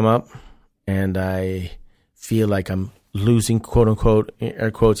fear come up, and I feel like I'm losing, quote unquote,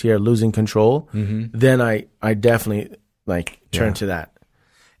 air quotes here, losing control. Mm-hmm. Then I definitely turn to that.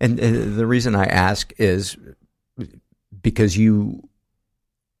 And the reason I ask is because you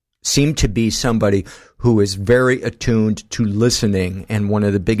seem to be somebody who is very attuned to listening, and one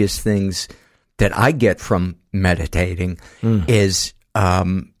of the biggest things that I get from meditating is,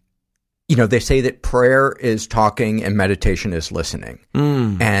 they say that prayer is talking and meditation is listening.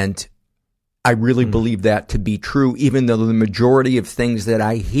 And I really believe that to be true, even though the majority of things that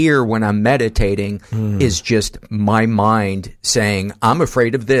I hear when I'm meditating is just my mind saying, I'm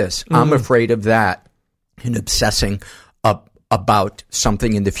afraid of this, I'm afraid of that, and obsessing about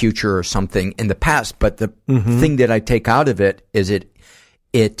something in the future or something in the past. But the thing that I take out of it is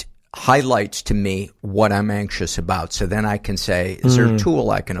it highlights to me what I'm anxious about. So then I can say, is there a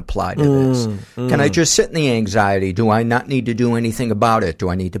tool I can apply to this? Can I just sit in the anxiety? Do I not need to do anything about it? Do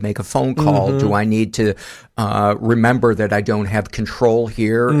I need to make a phone call? Do I need to remember that I don't have control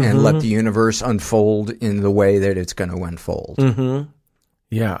here and let the universe unfold in the way that it's going to unfold?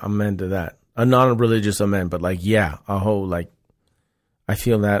 Yeah, amen to that. A non-religious amen, but a whole, I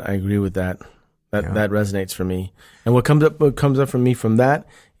feel that. I agree with that. That resonates for me. And what comes up for me from that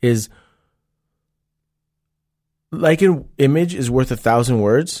is, like, an image is worth 1,000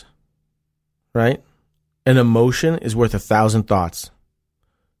 words, right? An emotion is worth 1,000 thoughts.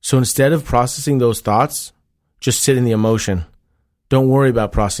 So instead of processing those thoughts, just sit in the emotion. Don't worry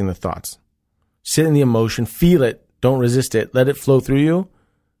about processing the thoughts. Sit in the emotion, feel it, don't resist it, let it flow through you.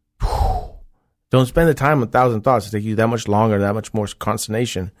 Don't spend the time on 1,000 thoughts. It takes you that much longer, that much more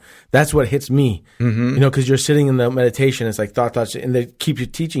consternation. That's what hits me. Because you're sitting in the meditation. It's like thoughts, and they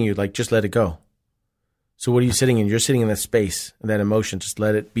keep teaching you, just let it go. So what are you sitting in? You're sitting in that space, that emotion. Just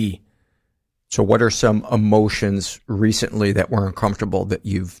let it be. So what are some emotions recently that were uncomfortable that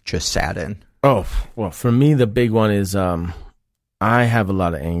you've just sat in? Oh, well, for me, the big one is I have a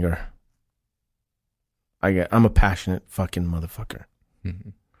lot of anger. I'm a passionate fucking motherfucker.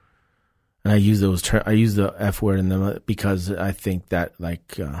 And I use the F word in them because I think that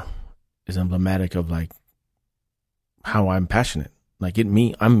is emblematic of how I'm passionate. Like I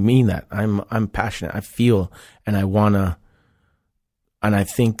mean that. I'm passionate. I feel, and I wanna, and I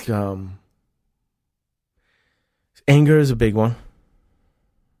think anger is a big one.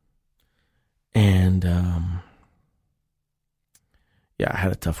 And I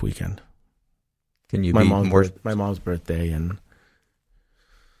had a tough weekend. Can you my be mom's more? My mom's birthday, and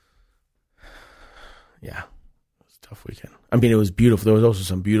yeah, it was a tough weekend. I mean, it was beautiful. There was also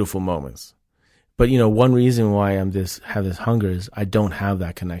some beautiful moments. But one reason why have this hunger is I don't have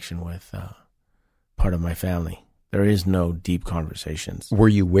that connection with part of my family. There is no deep conversations. Were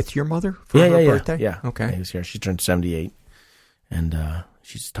you with your mother for her birthday? Yeah. Okay. I was here. She turned 78, and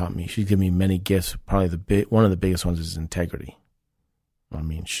she's taught me. She's given me many gifts. Probably one of the biggest ones is integrity. I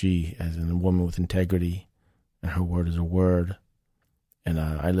mean, she, as a woman with integrity, and her word is a word, and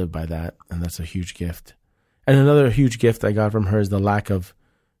I live by that, and that's a huge gift. And another huge gift I got from her is the lack of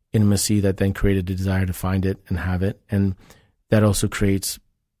intimacy that then created the desire to find it and have it, and that also creates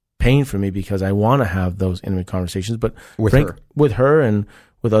pain for me because I want to have those intimate conversations, but with her and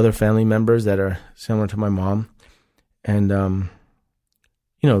with other family members that are similar to my mom, and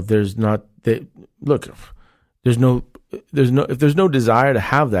there's not if there's no desire to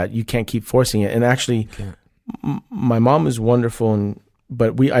have that, you can't keep forcing it. And actually, my mom is wonderful,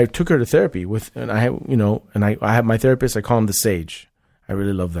 but I took her to therapy I have my therapist. I call him the Sage. I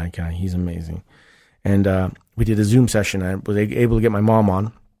really love that guy. He's amazing. And we did a Zoom session. I was able to get my mom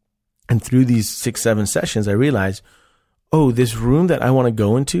on. And through these 6-7 sessions, I realized, this room that I want to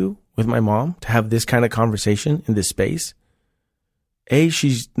go into with my mom to have this kind of conversation in this space,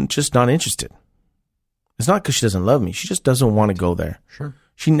 she's just not interested. It's not because she doesn't love me. She just doesn't want to go there. Sure.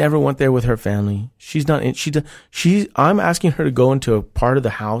 She never went there with her family. She's not. I'm asking her to go into a part of the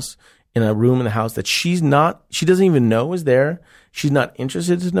house, in a room in the house that she doesn't even know is there. She's not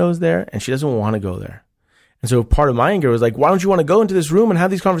interested to know is there, and she doesn't want to go there. And so part of my anger was like, why don't you want to go into this room and have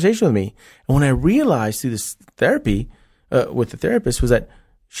these conversations with me? And when I realized through this therapy with the therapist was that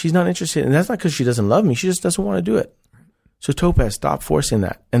she's not interested, and that's not because she doesn't love me. She just doesn't want to do it. So Topaz, stop forcing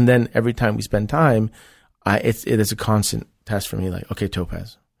that. And then every time we spend time, it is a constant test for me. Like, okay,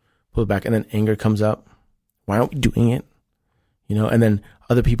 Topaz, pull it back. And then anger comes up. Why aren't we doing it? And then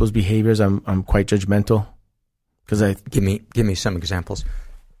other people's behaviors, I'm quite judgmental because give me some examples.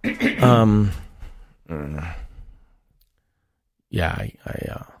 No,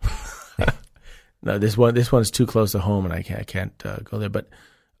 this one's too close to home, and I can't go there. But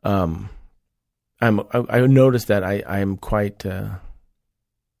I noticed that I'm quite. Well,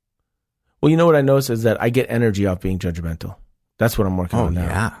 you know what I noticed is that I get energy off being judgmental. That's what I'm working on now.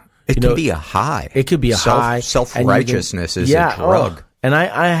 Yeah, it can be a high. It could be a high. Self-righteousness is a drug. And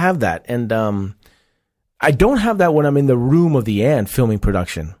I have that, and I don't have that when I'm in the room of the and filming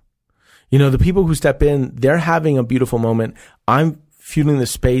production. The people who step in, they're having a beautiful moment. I'm fueling the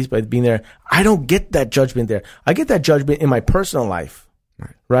space by being there. I don't get that judgment there. I get that judgment in my personal life.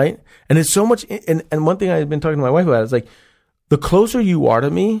 Right? And it's so much. And one thing I've been talking to my wife about is like, the closer you are to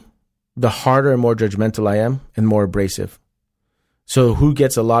me, the harder and more judgmental I am and more abrasive. So who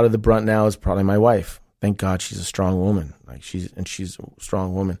gets a lot of the brunt now is probably my wife. Thank God she's a strong woman. She's a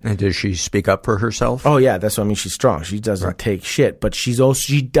strong woman. And does she speak up for herself? Oh yeah, that's what I mean. She's strong. She doesn't take shit, but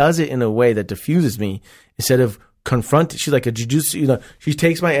she does it in a way that diffuses me instead of confronting. She's like a jujutsu. She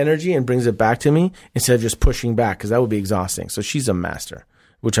takes my energy and brings it back to me instead of just pushing back, because that would be exhausting. So she's a master,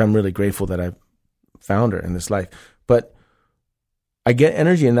 which I'm really grateful that I've found her in this life. But I get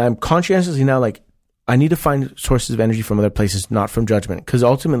energy, and I'm conscientiously now like, I need to find sources of energy from other places, not from judgment. Because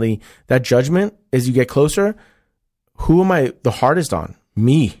ultimately, that judgment, as you get closer, who am I the hardest on?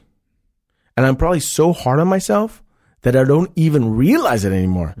 Me. And I'm probably so hard on myself that I don't even realize it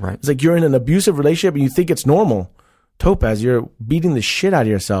anymore. Right. It's like you're in an abusive relationship and you think it's normal. Topaz, you're beating the shit out of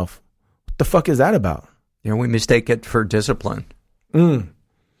yourself. What the fuck is that about? We mistake it for discipline. And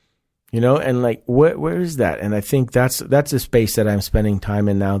like, where is that? And I think that's a space that I'm spending time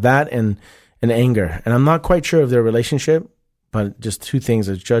in now. That and anger. And I'm not quite sure of their relationship, but just two things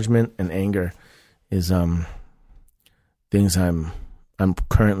is judgment and anger is things I'm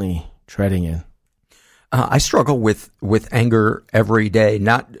currently treading in. I struggle with anger every day,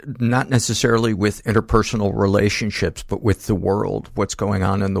 not necessarily with interpersonal relationships, but with the world, what's going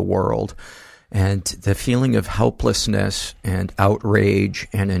on in the world. And the feeling of helplessness and outrage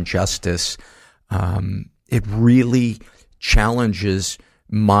and injustice, it really challenges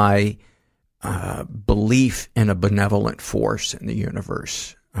my belief in a benevolent force in the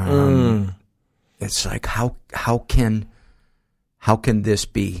universe. It's like, how can this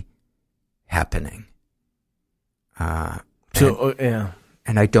be happening? And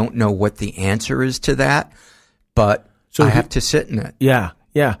I don't know what the answer is to that, but So I have to sit in it. Yeah.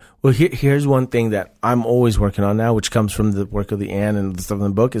 Yeah. Well, here's one thing that I'm always working on now, which comes from the work of the Ann and the stuff in the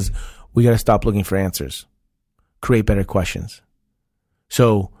book, is we got to stop looking for answers. Create better questions.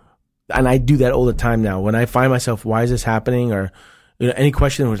 So, and I do that all the time now. When I find myself, why is this happening? Or, any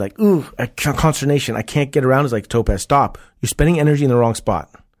question was like, ooh, consternation. I can't get around. It's like, Topaz, stop. You're spending energy in the wrong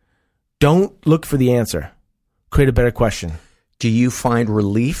spot. Don't look for the answer. Create a better question. Do you find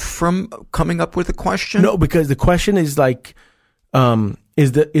relief from coming up with a question? No, because the question is like,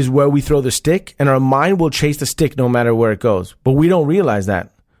 is where we throw the stick, and our mind will chase the stick no matter where it goes. But we don't realize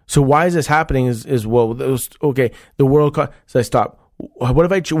that. So why is this happening? Is well, okay, the world. So I stop. What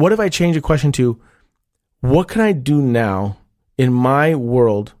if I change a question to, what can I do now in my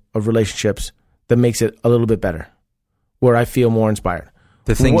world of relationships that makes it a little bit better, where I feel more inspired?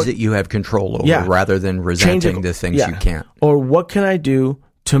 The things that you have control over, rather than resenting the things you can't. Or what can I do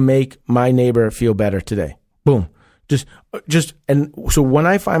to make my neighbor feel better today? Boom. And so when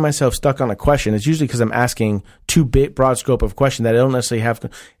I find myself stuck on a question, it's usually because I'm asking too broad scope of question that I don't necessarily have.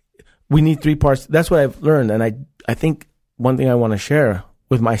 We need 3 parts. That's what I've learned. And I think one thing I want to share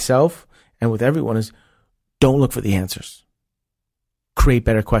with myself and with everyone is, don't look for the answers. Create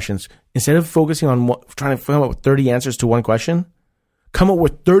better questions. Instead of focusing on trying to come up with 30 answers to one question, come up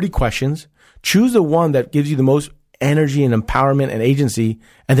with 30 questions. Choose the one that gives you the most energy and empowerment and agency,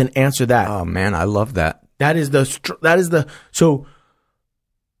 and then answer that. Oh man, I love that. So,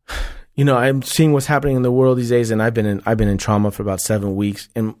 I'm seeing what's happening in the world these days, and I've been in trauma for about 7 weeks,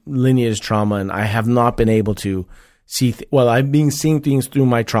 in lineage trauma, and I have not been able to see. I've been seeing things through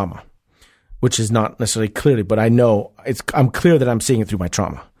my trauma, which is not necessarily clearly, but I know I'm clear that I'm seeing it through my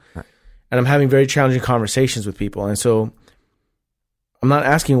trauma, right. And I'm having very challenging conversations with people, and so I'm not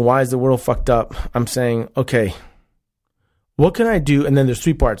asking why is the world fucked up. I'm saying, okay, what can I do? And then there's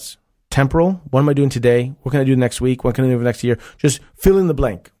 3 parts. Temporal, what am I doing today? What can I do next week? What can I do next year? Just fill in the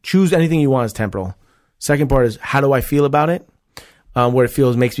blank. Choose anything you want as temporal. Second part is, how do I feel about it? Where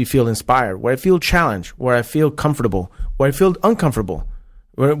it makes me feel inspired, where I feel challenged, where I feel comfortable, where I feel uncomfortable,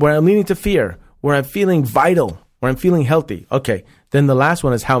 where I'm leaning to fear, where I'm feeling vital, where I'm feeling healthy. Okay. Then the last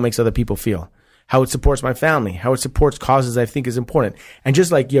one is how it makes other people feel, how it supports my family, how it supports causes I think is important. And just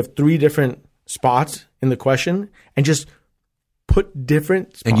like you have 3 different spots in the question, and just put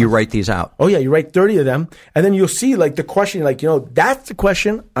different spots. And you write these out. Oh yeah, you write 30 of them, and then you'll see like the question, like, that's the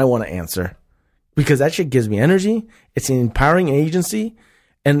question I want to answer, because that shit gives me energy. It's an empowering agency,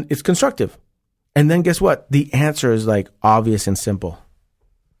 and it's constructive. And then guess what? The answer is like obvious and simple.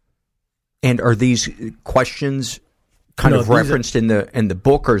 And are these questions kind of referenced in the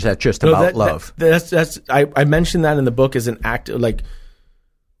book, or is that just about love? I mentioned that in the book as an act, like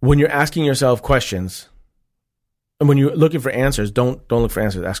when you're asking yourself questions. And when you're looking for answers, don't look for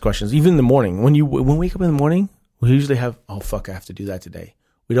answers. Ask questions. Even in the morning, when we wake up in the morning, we usually have, oh fuck, I have to do that today.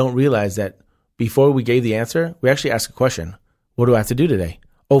 We don't realize that before we gave the answer, we actually ask a question. What do I have to do today?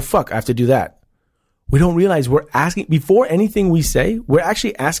 Oh fuck, I have to do that. We don't realize we're asking, before anything we say, we're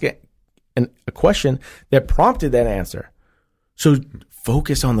actually asking a question that prompted that answer. So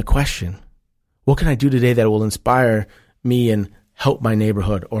focus on the question. What can I do today that will inspire me and help my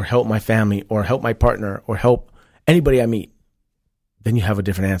neighborhood, or help my family, or help my partner, or help anybody I meet? Then you have a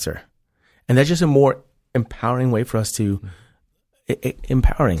different answer. And that's just a more empowering way for us to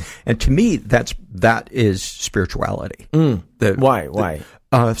empowering. And to me, that is spirituality. Why?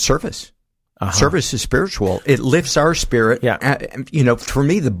 Service. Service is spiritual. It lifts our spirit. Yeah. For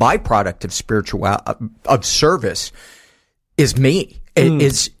me, the byproduct of service is me.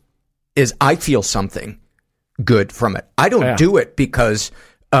 Is I feel something good from it. I don't do it because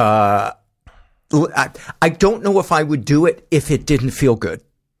I don't know if I would do it if it didn't feel good.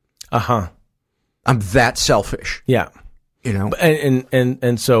 I'm that selfish. Yeah.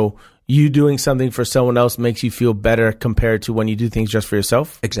 And so you doing something for someone else makes you feel better compared to when you do things just for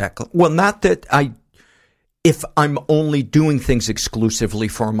yourself? Exactly. Well, not that if I'm only doing things exclusively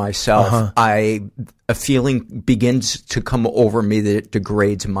for myself, a feeling begins to come over me that it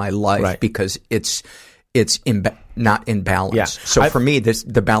degrades my life because it's not in balance. Yeah. So for me,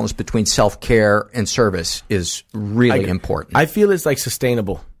 the balance between self-care and service is really important. I feel it's like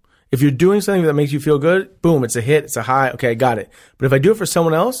sustainable. If you're doing something that makes you feel good, boom, it's a hit, it's a high, okay, I got it. But if I do it for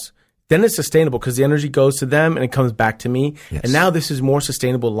someone else, then it's sustainable because the energy goes to them and it comes back to me. Yes. And now this is more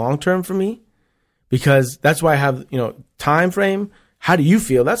sustainable long-term for me because that's why I have, time frame. How do you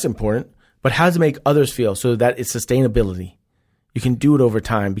feel? That's important. But how does it make others feel so that it's sustainability? You can do it over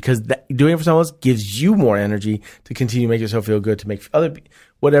time because doing it for someone else gives you more energy to continue to make yourself feel good, to make other,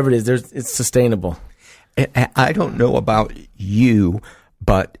 whatever it is, it's sustainable. I don't know about you,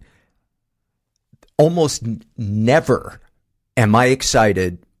 but almost never am I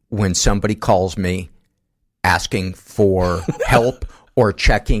excited when somebody calls me asking for help or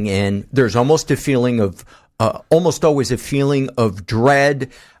checking in. There's almost a feeling of, almost always a feeling of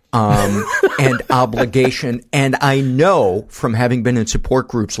dread and obligation. And I know from having been in support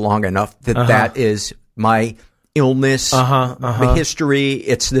groups long enough that that is my illness, the history.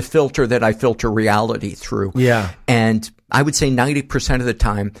 It's the filter that I filter reality through. Yeah. And I would say 90% of the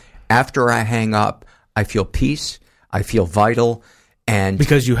time after I hang up, I feel peace. I feel vital. And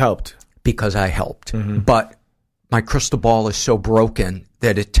because you helped. Because I helped. But my crystal ball is so broken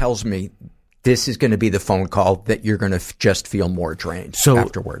that it tells me this is going to be the phone call that you're going to just feel more drained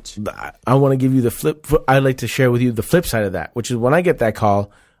afterwards. I want to give you the flip. I'd like to share with you the flip side of that, which is when I get that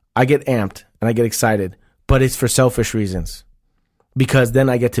call, I get amped and I get excited, but it's for selfish reasons because then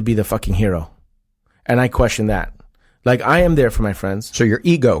I get to be the fucking hero. And I question that. Like, I am there for my friends. So your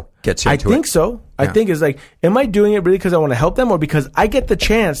ego gets into it. I think so. I think it's like, am I doing it really because I want to help them or because I get the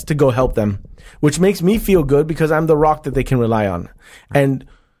chance to go help them, which makes me feel good because I'm the rock that they can rely on. And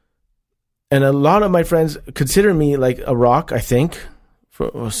a lot of my friends consider me like a rock, I think,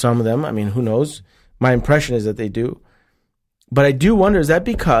 for some of them. I mean, who knows? My impression is that they do. But I do wonder, is that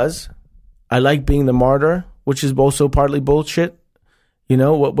because I like being the martyr, which is also partly bullshit? You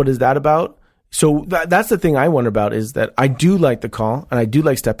know, what is that about? So that's the thing I wonder about, is that I do like the call and I do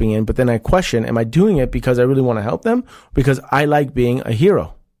like stepping in, but then I question, am I doing it because I really want to help them? Because I like being a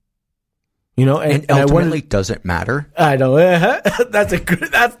You know, and ultimately, does it matter? I know. That's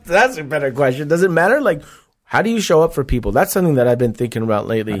a better question. Does it matter? Like, how do you show up for people? That's something that I've been thinking about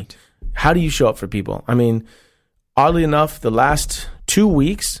lately. Right. How do you show up for people? I mean, oddly enough, the last 2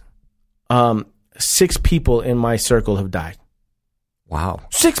 weeks, 6 people in my circle have died. Wow.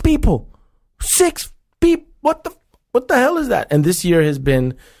 6 people. 6 people. What the hell is that? And this year has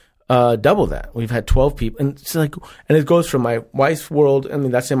been double that. We've had 12 people, and it's like, and it goes from my wife's world. I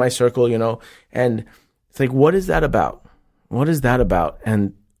mean, that's in my circle, you know, and it's like, what is that about? What is that about?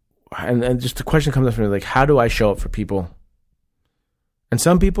 And just the question comes up for me, like, how do I show up for people? And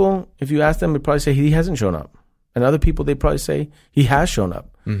some people, if you ask them, they probably say he hasn't shown up, and other people, they probably say he has shown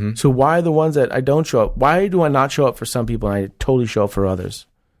up. Mm-hmm. So why are the ones that I don't show up? Why do I not show up for some people and I totally show up for others?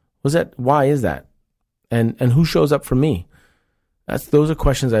 Why is that? And who shows up for me? Those are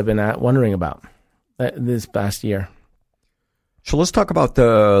questions I've been wondering about this past year. So let's talk about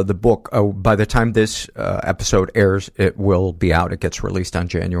the book. By the time this episode airs, it will be out. It gets released on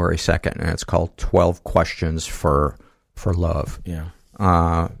January 2nd, and it's called 12 Questions for Love. Yeah.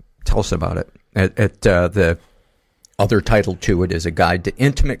 Tell us about it. The other title to it is A Guide to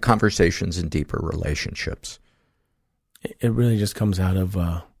Intimate Conversations and Deeper Relationships. It really just comes out of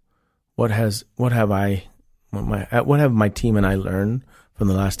what have my team and I learned from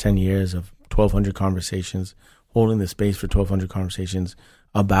the last 10 years of 1,200 conversations, holding the space for 1,200 conversations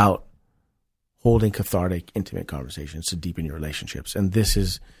about holding cathartic, intimate conversations to deepen your relationships. And this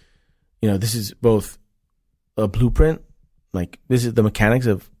is both a blueprint, like this is the mechanics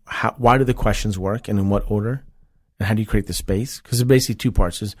of why do the questions work and in what order, and how do you create the space? Because there's basically 2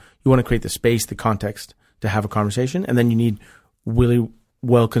 parts. Is you want to create the space, the context to have a conversation, and then you need really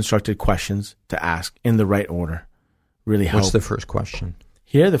well-constructed questions to ask in the right order. Really help. What's the first question?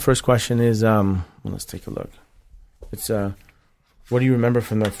 Here, the first question is, let's take a look. It's, what do you remember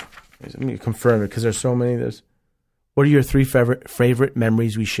from let me confirm it, because there's so many. What are your 3 favorite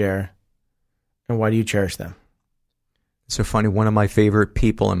memories we share, and why do you cherish them? It's so funny. One of my favorite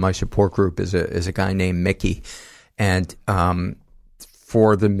people in my support group is a guy named Mickey. And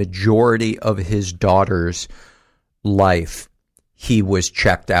for the majority of his daughter's life, he was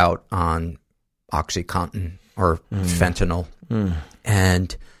checked out on OxyContin or fentanyl.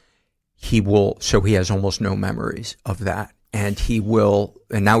 And he has almost no memories of that. And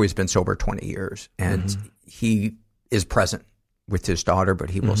and now he's been sober 20 years. And he is present with his daughter,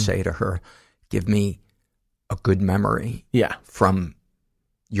 but he will say to her, give me a good memory from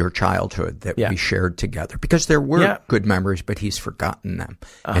your childhood that we shared together. Because there were good memories, but he's forgotten them.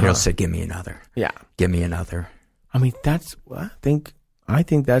 And he'll say, give me another. Yeah. Give me another. I mean, I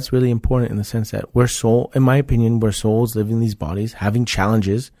think that's really important in the sense that in my opinion, we're souls living in these bodies, having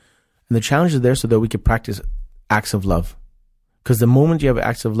challenges. And the challenge is there so that we can practice acts of love. Because the moment you have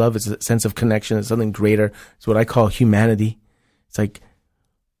acts of love, it's a sense of connection. It's something greater. It's what I call humanity. It's like,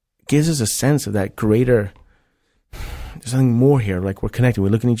 it gives us a sense of that greater, there's something more here. Like we're connected. We're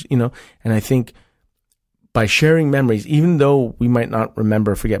looking at each, and I think by sharing memories, even though we might not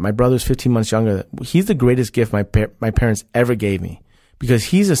remember or forget, my brother's 15 months younger. He's the greatest gift my parents ever gave me, because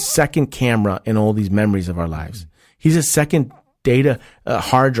he's a second camera in all these memories of our lives. He's a second data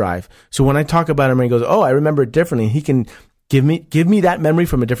hard drive. So when I talk about him and he goes, oh, I remember it differently, he can give me that memory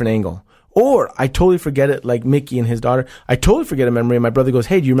from a different angle. Or I totally forget it, like Mickey and his daughter. I totally forget a memory, and my brother goes,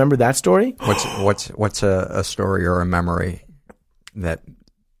 hey, do you remember that story? What's a story or a memory that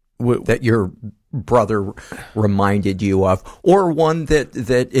your brother reminded you of, or one that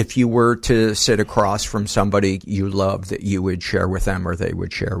if you were to sit across from somebody you love, that you would share with them or they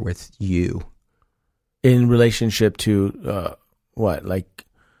would share with you? In relationship to what? Like,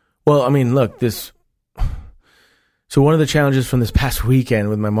 well, I mean, look, so one of the challenges from this past weekend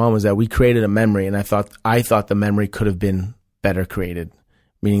with my mom was that we created a memory, and I thought the memory could have been better created,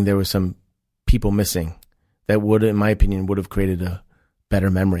 meaning there were some people missing that would, in my opinion, would have created a better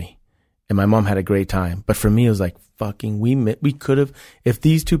memory. And my mom had a great time. But for me, it was like, fucking, we could have, if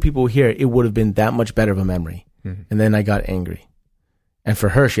these two people were here, it would have been that much better of a memory. Mm-hmm. And then I got angry. And for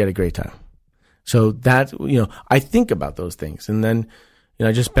her, she had a great time. So that, I think about those things. And then,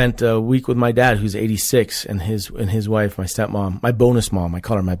 I just spent a week with my dad, who's 86, and his wife, my stepmom, my bonus mom. I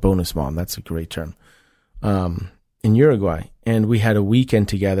call her my bonus mom. That's a great term. In Uruguay. And we had a weekend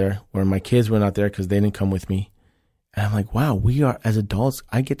together where my kids were not there because they didn't come with me. And I'm like, wow, we are, as adults,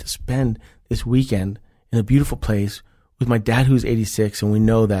 I get to spend this weekend in a beautiful place with my dad, who's 86, and we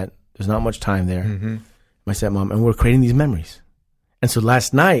know that there's not much time there. Mm-hmm. My stepmom, and we're creating these memories. And so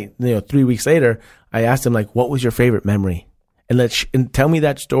last night, 3 weeks later, I asked him, like, what was your favorite memory? And tell me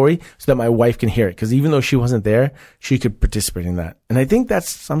that story so that my wife can hear it. Because even though she wasn't there, she could participate in that. And I think that's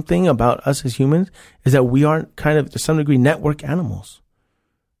something about us as humans, is that we are kind of, to some degree, network animals.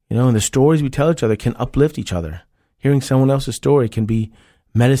 And the stories we tell each other can uplift each other. Hearing someone else's story can be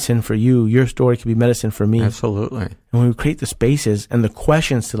medicine for you. Your story can be medicine for me. Absolutely. And when we create the spaces and the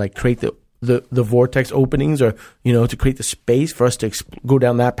questions to like create the vortex openings, or, to create the space for us to go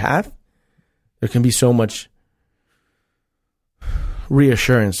down that path, there can be so much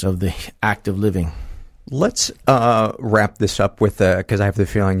reassurance of the act of living. Let's wrap this up with because I have the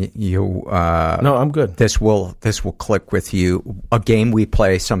feeling you. No, I'm good. This will click with you. A game we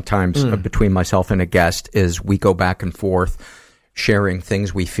play sometimes between myself and a guest is we go back and forth, sharing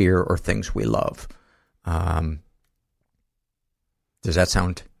things we fear or things we love. Does that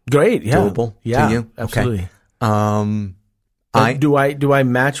sound great? Yeah, doable to you? Absolutely. Okay. Do I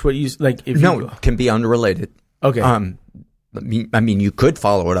match what you like? It can be unrelated. Okay. I mean, you could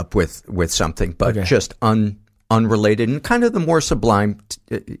follow it up with something, but just unrelated and kind of the more sublime,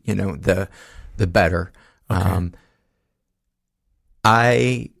 the better. Okay.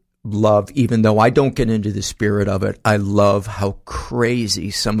 I love, even though I don't get into the spirit of it, I love how crazy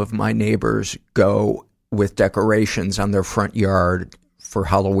some of my neighbors go with decorations on their front yard for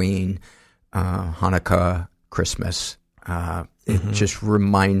Halloween, Hanukkah, Christmas. It just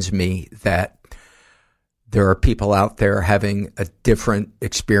reminds me that there are people out there having a different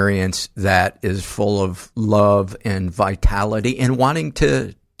experience that is full of love and vitality and wanting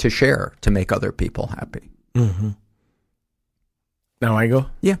to share, to make other people happy. Mm-hmm. Now I go?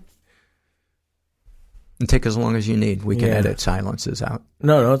 Yeah. And take as long as you need. We can edit silences out.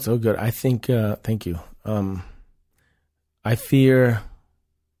 No, it's so good. I think, thank you. I fear,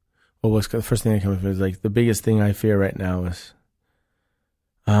 what's the first thing that comes to me is like the biggest thing I fear right now is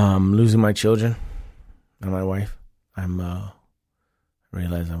losing my children. And my wife. I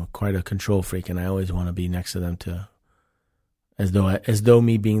realize I'm quite a control freak, and I always want to be next to them as though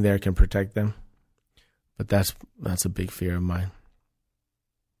me being there can protect them. But that's a big fear of mine.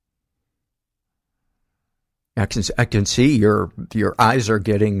 I can see your eyes are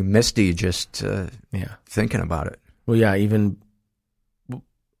getting misty just thinking about it. Well, yeah,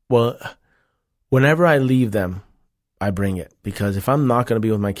 whenever I leave them, I bring it, because if I'm not going to be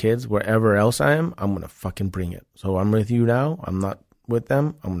with my kids, wherever else I am, I'm going to fucking bring it. So I'm with you now. I'm not with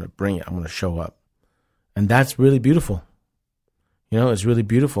them. I'm going to bring it. I'm going to show up. And that's really beautiful. It's really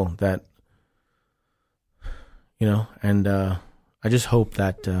beautiful that, and I just hope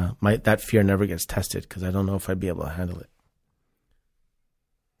that that fear never gets tested, because I don't know if I'd be able to handle it.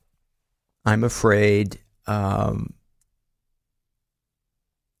 I'm afraid that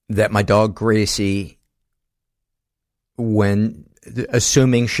my dog Gracie,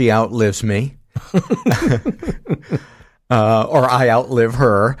 assuming she outlives me, or I outlive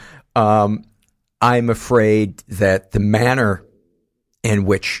her, I'm afraid that the manner in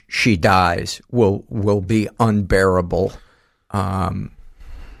which she dies will be unbearable. And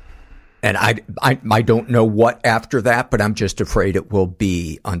I don't know what after that, but I'm just afraid it will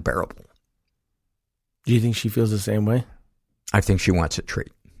be unbearable. Do you think she feels the same way? I think she wants a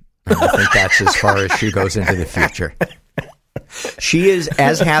treat. And I think that's as far as she goes into the future. She is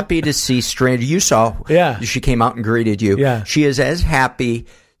as happy to see stranger. You saw. Yeah. She came out and greeted you. Yeah. She is as happy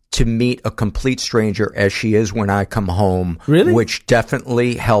to meet a complete stranger as she is when I come home. Really? Which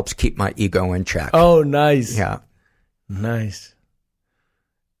definitely helps keep my ego in check. Oh, nice. Yeah. Nice.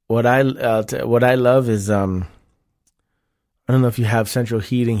 What I love is I don't know if you have central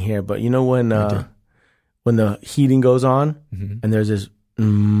heating here, but you know when the heating goes on and there's this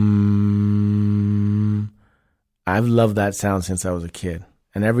I've loved that sound since I was a kid.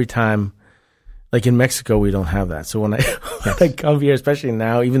 And every time, like in Mexico, we don't have that. So when I come here, especially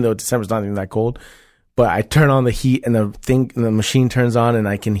now, even though December's not even that cold, but I turn on the heat and the machine turns on and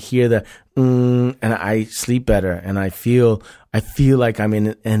I can hear the and I sleep better and I feel like I'm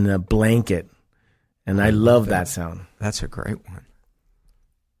in a blanket, and I love that sound. That's a great one.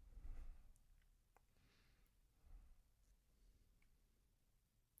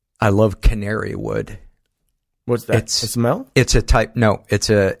 I love canary wood. What's that? It's a smell? It's a type. No, it's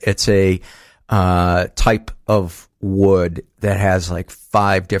a type of wood that has like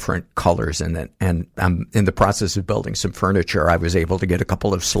 5 different colors in it. And I'm in the process of building some furniture. I was able to get a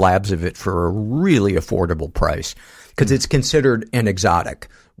couple of slabs of it for a really affordable price because it's considered an exotic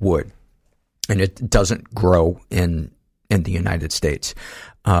wood, and it doesn't grow in the United States.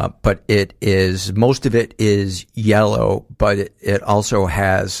 But it is, most of it is yellow, but it also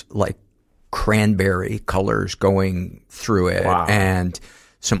has like cranberry colors going through it. Wow. And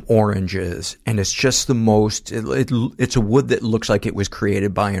some oranges, and it's just the most, it's a wood that looks like it was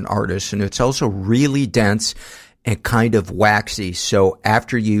created by an artist, and it's also really dense and kind of waxy. So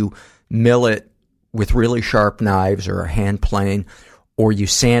after you mill it with really sharp knives or a hand plane, or you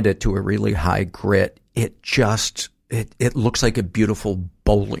sand it to a really high grit, it looks like a beautiful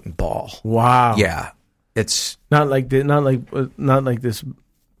bowling ball. Wow. Yeah. It's not like this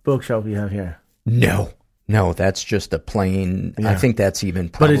bookshelf you have here. No, that's just a plain. Yeah. I think that's even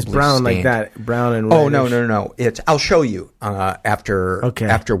probably. But it's brown stained. Like that, brown and reddish. Oh no! I'll show you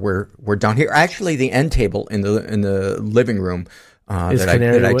after we're done here. Actually, the end table in the living room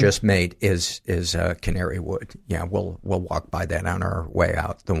that I just made is canary wood. Yeah, we'll walk by that on our way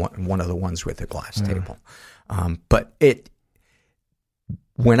out. One of the ones with the glass table. But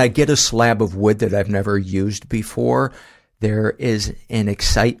when I get a slab of wood that I've never used before, there is an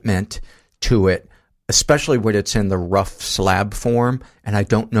excitement to it, especially when it's in the rough slab form, and I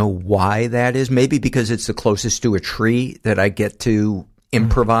don't know why that is. Maybe because it's the closest to a tree that I get to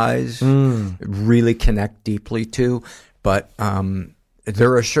improvise, really connect deeply to. But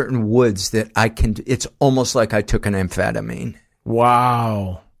there are certain woods that I can, it's almost like I took an amphetamine.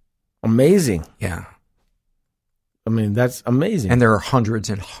 Wow. Amazing. Yeah. I mean, that's amazing. And there are hundreds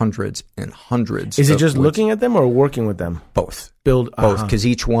and hundreds and hundreds. Is it just looking at them or working with them? Both. Both, because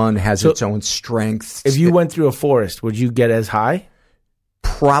each one has its own strengths. If you went through a forest, would you get as high?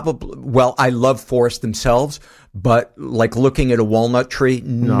 Probably. Well, I love forests themselves, but like looking at a walnut tree,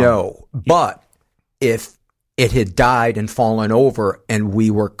 no. But if it had died and fallen over and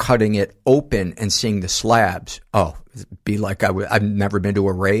we were cutting it open and seeing the slabs, it'd be like I've never been to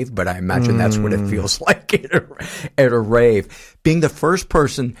a rave, but I imagine that's what it feels like at a rave. Being the first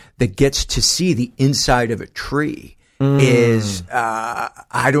person that gets to see the inside of a tree is,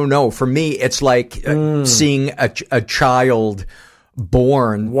 I don't know. For me, it's like seeing a child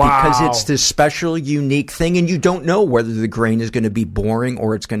born. Wow. Because it's this special, unique thing, and you don't know whether the grain is going to be boring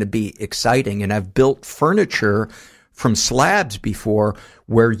or it's going to be exciting. And I've built furniture from slabs before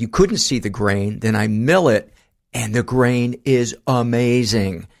where you couldn't see the grain, then I mill it, and the grain is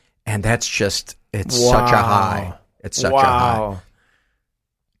amazing. And that's just, it's such a high. It's such a high.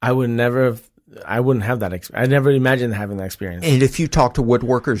 I wouldn't have that. I never imagined having that experience. And if you talk to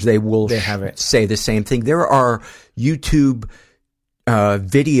woodworkers, they will say the same thing. There are YouTube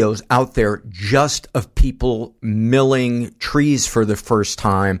videos out there just of people milling trees for the first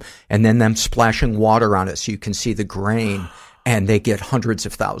time and then them splashing water on it so you can see the grain, and they get hundreds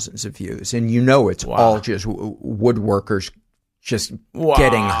of thousands of views. And it's all just woodworkers just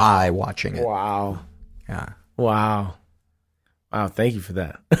getting high watching it. Wow. Yeah. Wow. Thank you for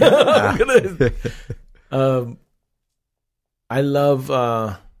that. I love,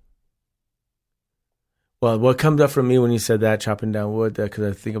 well, what comes up for me when you said that, chopping down wood, because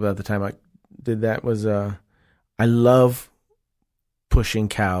I think about the time I did that, was I love pushing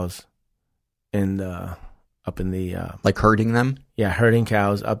cows up in the like herding them. Yeah, herding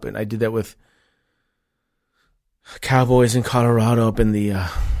cows up, and I did that with cowboys in Colorado up in the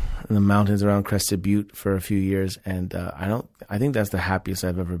mountains around Crested Butte for a few years, and I think that's the happiest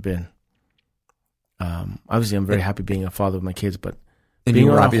I've ever been. Obviously, I'm very happy being a father with my kids, but and you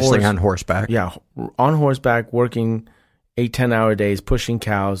were obviously on horseback. Yeah, on horseback, working 8-10 hour days pushing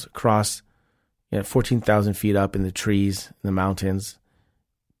cows across 14,000 feet up in the trees in the mountains.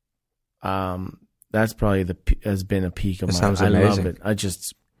 That's probably has been a peak of my. Sounds I amazing. love it. I'm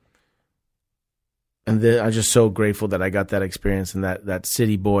just so grateful that I got that experience, and that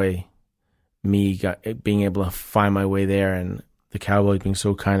city boy me being able to find my way there, and the cowboys being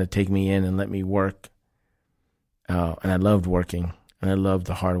so kind to take me in and let me work. And I loved working, and I loved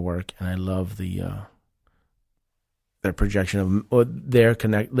the hard work, and I love their projection of their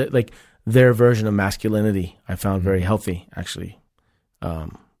their version of masculinity. I found very healthy, actually. I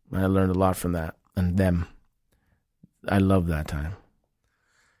learned a lot from that and them. I love that time.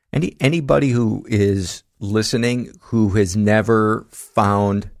 Anybody who is listening who has never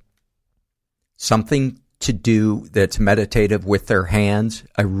found something to do that's meditative with their hands,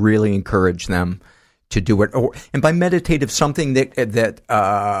 I really encourage them to do it. And by meditative, something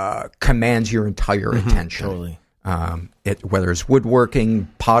that commands your entire attention. Totally. Whether it's woodworking,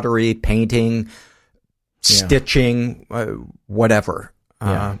 pottery, painting, stitching, whatever.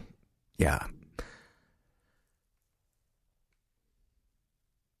 Yeah.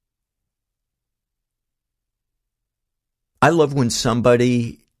 I love when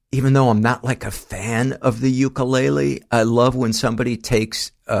somebody, even though I'm not like a fan of the ukulele, I love when somebody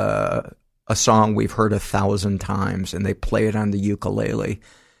takes a song we've heard 1,000 times and they play it on the ukulele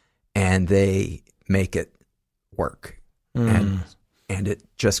and they make it work. And it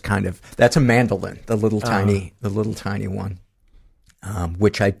just kind of, that's a mandolin, the little tiny one,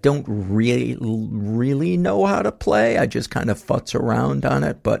 which I don't really know how to play. I just kind of futz around on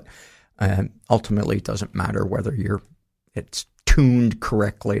it, but ultimately it doesn't matter whether it's tuned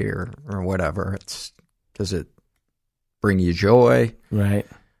correctly or whatever. Does it bring you joy? Right.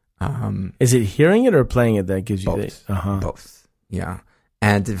 Is it hearing it or playing it that gives you both? Both. Yeah.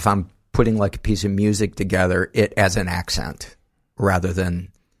 And if I'm putting like a piece of music together, it as an accent rather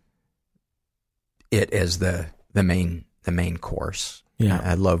than it as the main course. Yeah.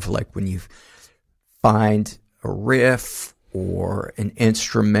 I love like when you find a riff or an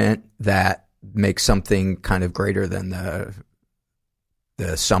instrument that makes something kind of greater than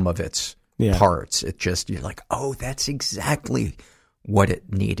the sum of its parts. It just, you're like, oh, that's exactly what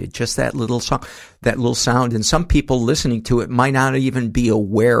it needed. Just that little song, that little sound. And some people listening to it might not even be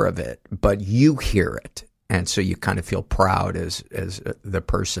aware of it, but you hear it. And so you kind of feel proud as the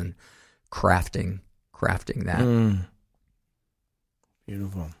person crafting that.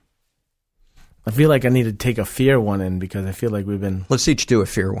 Beautiful. I feel like I need to take a fear one in because I feel like we've been... Let's each do a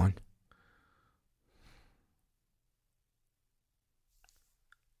fear one.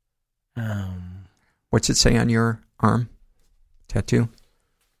 What's it say on your arm? Tattoo?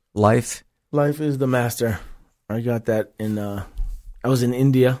 Life? Life is the master. I got that in... I was in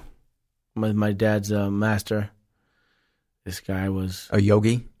India with my dad's master. This guy was... A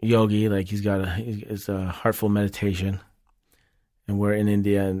yogi? Yogi, like it's a heartful meditation. And we're in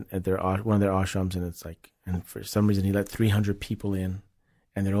India and at one of their ashrams, and it's like... And for some reason he let 300 people in,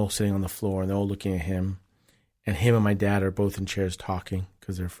 and they're all sitting on the floor, and they're all looking at him. And him and my dad are both in chairs talking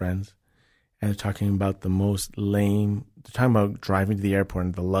because they're friends. And they're talking about the most lame... They're talking about driving to the airport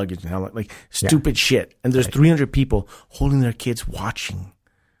and the luggage and how, like stupid shit. And there's 300 people holding their kids watching,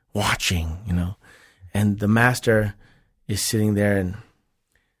 And the master is sitting there, and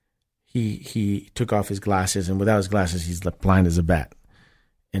he took off his glasses, and without his glasses, he's blind as a bat.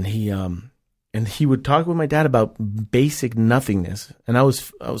 And he would talk with my dad about basic nothingness. And I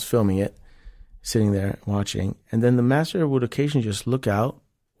was filming it, sitting there watching. And then the master would occasionally just look out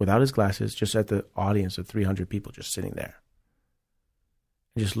without his glasses, just at the audience of 300 people just sitting there.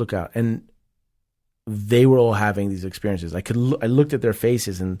 And just look out. And they were all having these experiences. I looked at their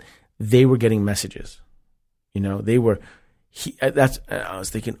faces, and they were getting messages. They were... I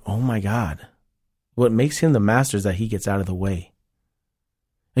was thinking, oh my God. What makes him the master is that he gets out of the way.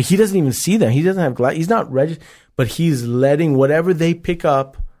 Like, he doesn't even see them. He doesn't have glasses. He's not registered, but he's letting whatever they pick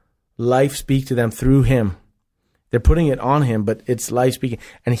up, life speak to them through him. They're putting it on him, but it's life speaking.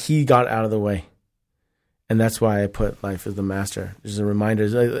 And he got out of the way. And that's why I put life as the master. Just a reminder,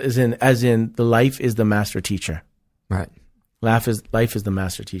 as in the life is the master teacher. Right. Life is the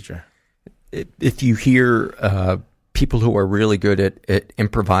master teacher. If you hear people who are really good at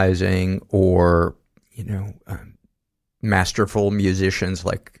improvising or, masterful musicians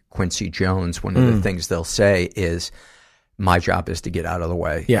like Quincy Jones, one of the things they'll say is, my job is to get out of the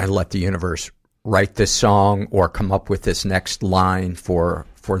way and let the universe write this song or come up with this next line for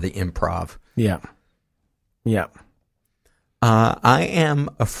the improv. Yeah. Yeah. I am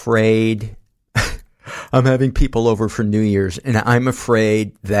afraid I'm having people over for New Year's, and I'm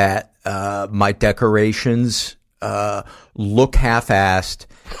afraid that my decorations look half-assed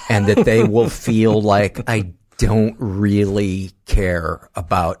and that they will feel like I don't really care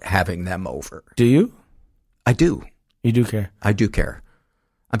about having them over. Do you? I do. You do care? I do care.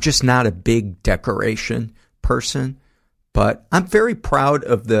 I'm just not a big decoration person, but I'm very proud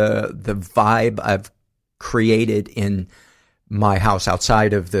of the vibe I've created in my house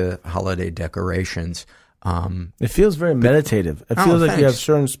outside of the holiday decorations. It feels very meditative. It feels like you have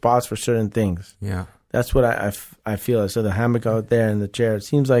certain spots for certain things. Yeah. That's what I feel. So the hammock out there and the chair, it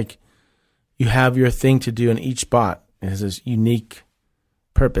seems like you have your thing to do in each spot. It has this unique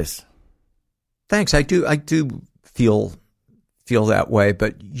purpose. Thanks. I do feel that way,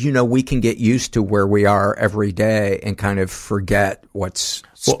 but we can get used to where we are every day and kind of forget what's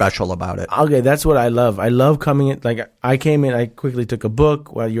special about it. Okay, that's what I love. I love coming in. Like I came in, I quickly took a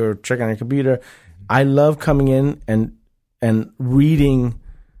book while you were checking on your computer. I love coming in and reading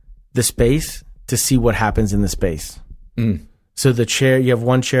the space to see what happens in the space. So the chair, you have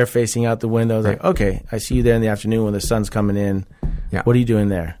one chair facing out the window. Like, okay, I see you there in the afternoon when the sun's coming in. Yeah. What are you doing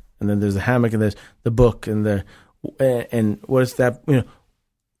there? And then there's the hammock and there's the book and what is that?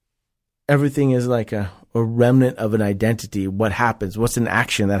 Everything is like a remnant of an identity. What happens? What's an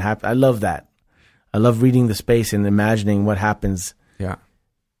action that happens? I love that. I love reading the space and imagining what happens. Yeah.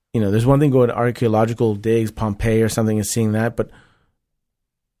 There's one thing going to archaeological digs, Pompeii or something, and seeing that, but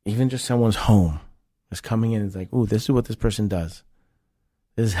even just someone's home is coming in. It's like, oh, this is what this person does.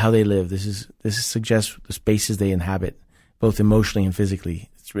 This is how they live. This suggests the spaces they inhabit, both emotionally and physically.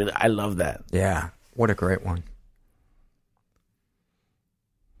 It's really, I love that. Yeah. What a great one.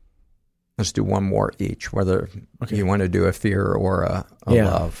 Let's do one more each, whether you want to do a fear or a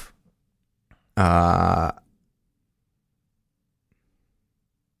love. I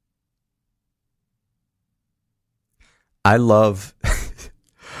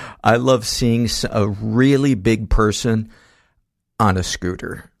love seeing a really big person on a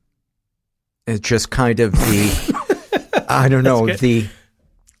scooter. It's just kind of the, I don't know, the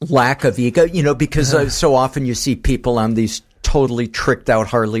lack of ego, because so often you see people on these totally tricked out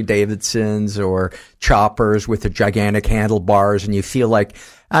Harley Davidsons or choppers with the gigantic handlebars, and you feel like,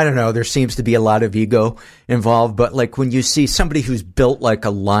 I don't know, there seems to be a lot of ego involved, but like when you see somebody who's built like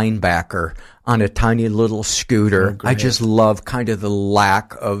a linebacker on a tiny little scooter, I just love kind of the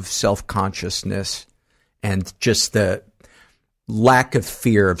lack of self-consciousness and just the lack of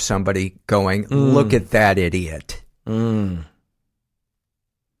fear of somebody going, look at that idiot.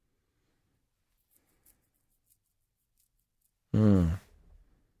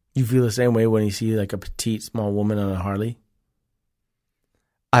 You feel the same way when you see like a petite, small woman on a Harley?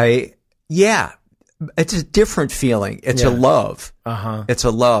 Yeah, it's a different feeling. It's a love. It's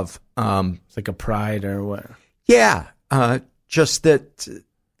a love. It's like a pride or what? Yeah, just that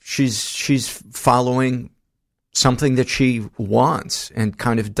she's following something that she wants and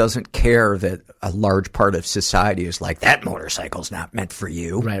kind of doesn't care that a large part of society is like, that motorcycle's not meant for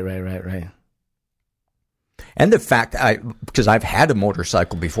you. Right. And the fact, because I've had a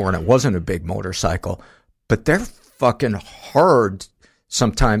motorcycle before and it wasn't a big motorcycle, but they're fucking hard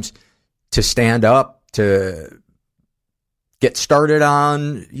sometimes to stand up, to get started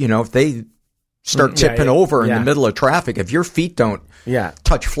on. If they start tipping over in the middle of traffic, if your feet don't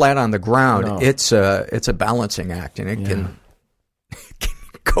touch flat on the ground, it's a balancing act, and it can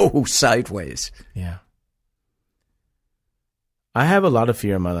go sideways. Yeah. I have a lot of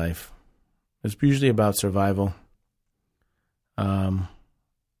fear in my life. It's usually about survival. My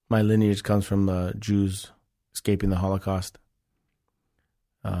lineage comes from Jews escaping the Holocaust.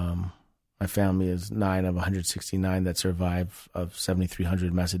 My family is 9 of 169 that survived of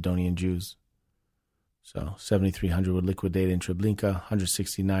 7,300 Macedonian Jews. So 7,300 were liquidated in Treblinka,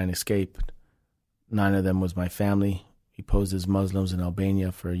 169 escaped. 9 of them was my family. We posed as Muslims in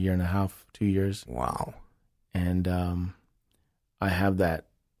Albania for a year and a half, 2 years. Wow. And I have that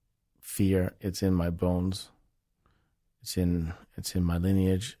fear. It's in my bones. It's in my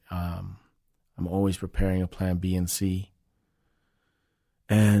lineage. I'm always preparing a plan B and C.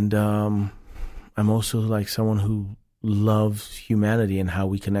 And I'm also like someone who loves humanity and how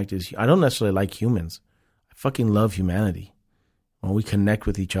we connect. I don't necessarily like humans. I fucking love humanity. When we connect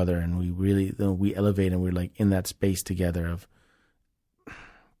with each other and we elevate and we're like in that space together of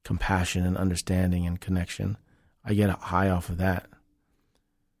compassion and understanding and connection, I get high off of that.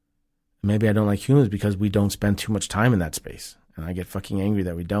 Maybe I don't like humans because we don't spend too much time in that space. And I get fucking angry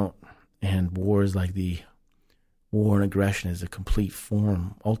that we don't. And war is like war and aggression is a complete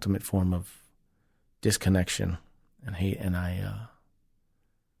ultimate form of disconnection and hate. And I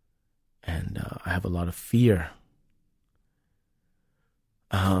have a lot of fear.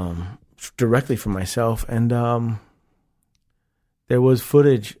 directly from myself. And there was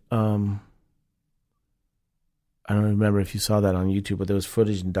footage. I don't remember if you saw that on YouTube, but there was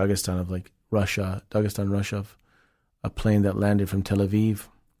footage in Dagestan, Russia, of a plane that landed from Tel Aviv.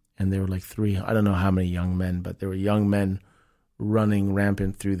 And there were like I don't know how many young men, but there were young men running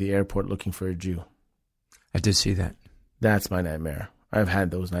rampant through the airport looking for a Jew. I did see that. That's my nightmare. I've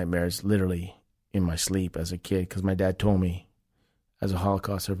had those nightmares literally in my sleep as a kid, because my dad told me, as a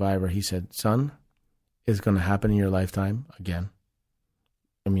Holocaust survivor, he said, son, it's going to happen in your lifetime again.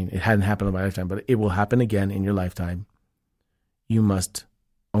 I mean, it hadn't happened in my lifetime, but it will happen again in your lifetime. You must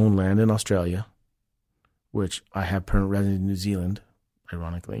own land in Australia, which I have permanent residence in New Zealand,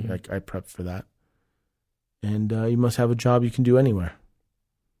 ironically. Like, I prepped for that. And you must have a job you can do anywhere.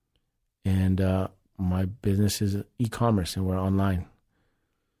 And my business is e-commerce, and we're online.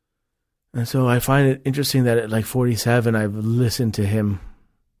 And so I find it interesting that at like 47, I've listened to him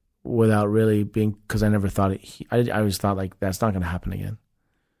without really being, because I never thought I always thought like, that's not going to happen again.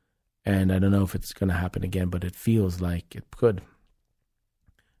 And I don't know if it's going to happen again, but it feels like it could.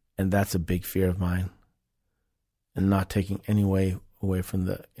 And that's a big fear of mine. And not taking any way away from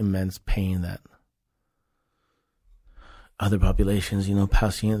the immense pain that other populations,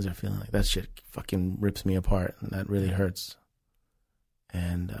 Palestinians are feeling. Like, that shit fucking rips me apart, and that really hurts.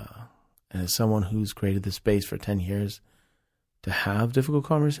 And as someone who's created this space for 10 years to have difficult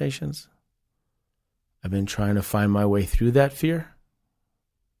conversations, I've been trying to find my way through that fear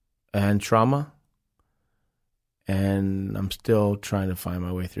and trauma, and I'm still trying to find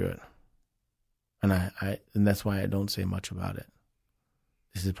my way through it. And and that's why I don't say much about it.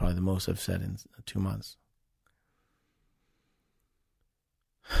 This is probably the most I've said in 2 months.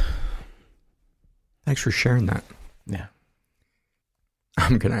 Thanks for sharing that. Yeah.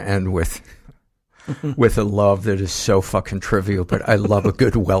 I'm going to end with a love that is so fucking trivial, but I love a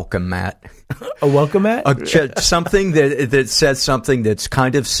good welcome mat. A welcome mat? Something that says something that's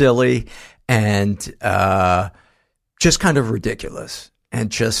kind of silly and just kind of ridiculous.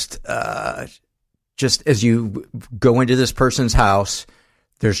 And just as you go into this person's house,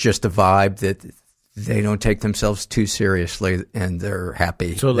 there's just a vibe that they don't take themselves too seriously, and they're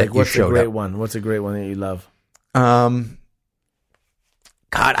happy. So, like, that you showed up. What's a great one that you love? God,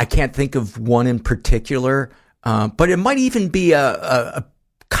 I can't think of one in particular, but it might even be a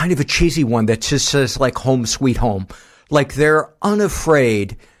kind of a cheesy one that just says like "Home Sweet Home," like they're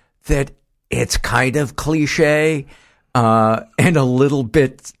unafraid that it's kind of cliche and a little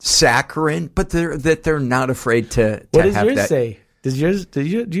bit saccharine, but they're not afraid to. What does have yours that. say?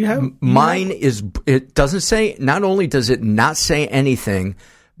 Do you have mine? It doesn't say. Not only does it not say anything,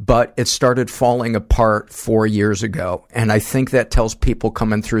 but it started falling apart 4 years ago, and I think that tells people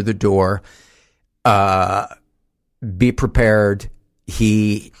coming through the door, be prepared.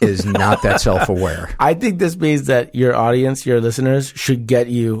 He is not that self-aware. I think this means that your audience, your listeners, should get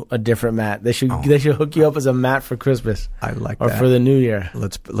you a different mat. They should hook you up as a mat for Christmas. I like or that. Or for the New Year.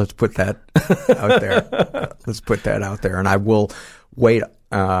 Let's put that out there. Let's put that out there, and I will wait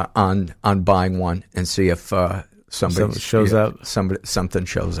on buying one and see if something shows up. Something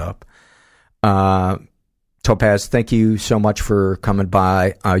shows up. Topaz, thank you so much for coming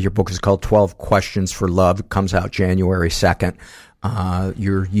by. Your book is called 12 Questions for Love. It comes out January 2nd.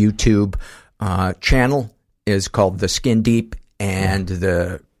 Your YouTube channel is called The Skin Deep, and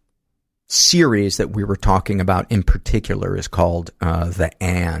the series that we were talking about in particular is called The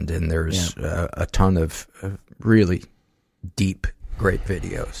And there's a ton of really deep, great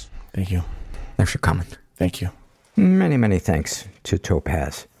videos. Thank you. Thanks for coming. Thank you. Many, many thanks to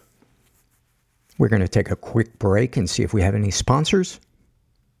Topaz. We're going to take a quick break and see if we have any sponsors.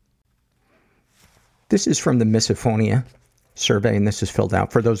 This is from the Misophonia survey, and this is filled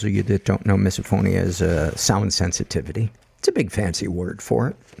out. For those of you that don't know, misophonia is sound sensitivity. It's a big fancy word for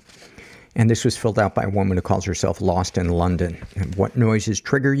it. And this was filled out by a woman who calls herself Lost in London. And what noises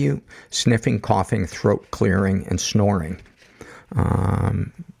trigger you? Sniffing, coughing, throat clearing, and snoring.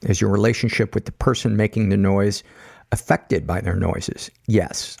 Is your relationship with the person making the noise affected by their noises?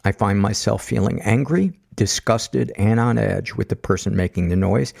 Yes. I find myself feeling angry, disgusted, and on edge with the person making the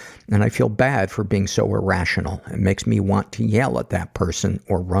noise, and I feel bad for being so irrational. It makes me want to yell at that person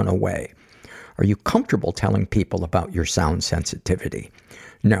or run away. Are you comfortable telling people about your sound sensitivity?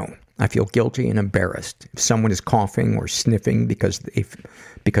 No. I feel guilty and embarrassed. If someone is coughing or sniffing because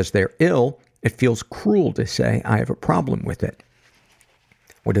they're ill, it feels cruel to say I have a problem with it.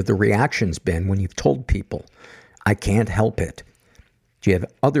 What have the reactions been when you've told people, I can't help it? Do you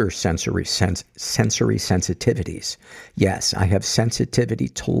have other sensory sensitivities? Yes, I have sensitivity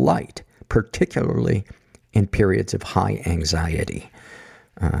to light, particularly in periods of high anxiety.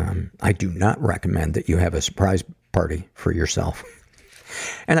 I do not recommend that you have a surprise party for yourself.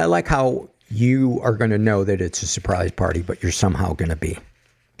 And I like how you are going to know that it's a surprise party, but you're somehow going to be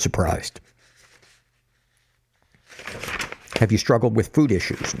surprised. Have you struggled with food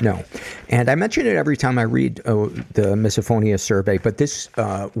issues? No. And I mention it every time I read the misophonia survey, but this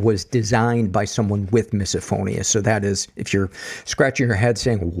was designed by someone with misophonia. So that is, if you're scratching your head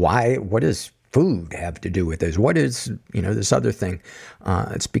saying, why, what does food have to do with this? What is, this other thing?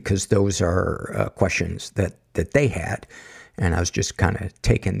 It's because those are questions that they had, and I was just kind of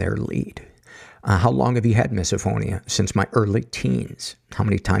taking their lead. How long have you had misophonia? Since my early teens. How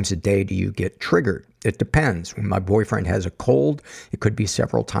many times a day do you get triggered? It depends. When my boyfriend has a cold, it could be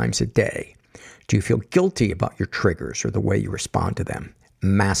several times a day. Do you feel guilty about your triggers or the way you respond to them?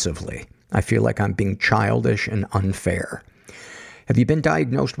 Massively. I feel like I'm being childish and unfair. Have you been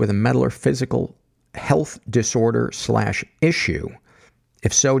diagnosed with a mental or physical health disorder / issue?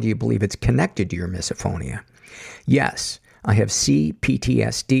 If so, do you believe it's connected to your misophonia? Yes. I have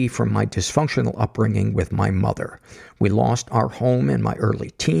CPTSD from my dysfunctional upbringing with my mother. We lost our home in my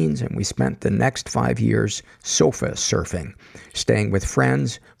early teens, and we spent the next 5 years sofa surfing, staying with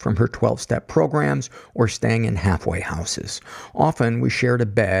friends from her 12-step programs or staying in halfway houses. Often we shared a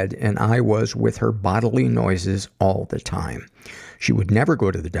bed, and I was with her bodily noises all the time. She would never go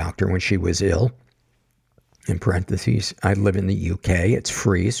to the doctor when she was ill. In parentheses, I live in the UK. It's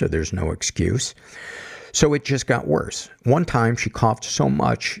free, so there's no excuse. So it just got worse. One time she coughed so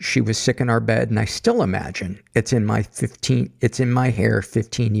much she was sick in our bed, and I still imagine it's in my hair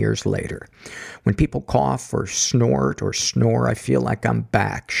 15 years later. When people cough or snort or snore, I feel like I'm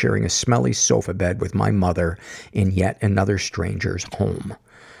back sharing a smelly sofa bed with my mother in yet another stranger's home.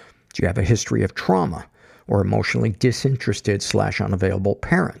 Do you have a history of trauma or emotionally disinterested / unavailable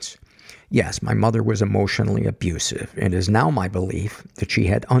parents? Yes, my mother was emotionally abusive. It is now my belief that she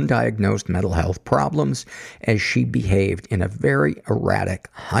had undiagnosed mental health problems as she behaved in a very erratic,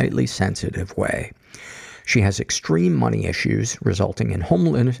 highly sensitive way. She has extreme money issues, resulting in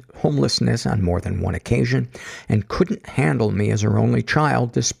homelessness on more than one occasion, and couldn't handle me as her only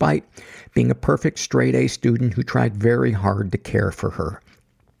child despite being a perfect straight-A student who tried very hard to care for her.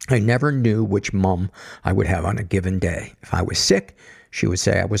 I never knew which mom I would have on a given day. If I was sick, she would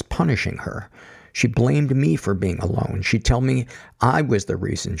say I was punishing her. She blamed me for being alone. She'd tell me I was the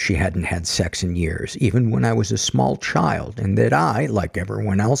reason she hadn't had sex in years, even when I was a small child, and that I, like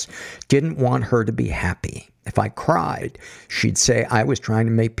everyone else, didn't want her to be happy. If I cried, she'd say I was trying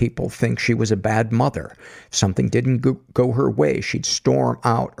to make people think she was a bad mother. If something didn't go her way, she'd storm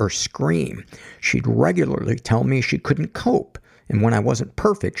out or scream. She'd regularly tell me she couldn't cope. And when I wasn't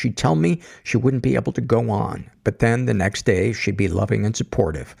perfect, she'd tell me she wouldn't be able to go on. But then the next day, she'd be loving and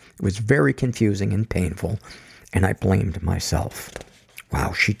supportive. It was very confusing and painful, and I blamed myself.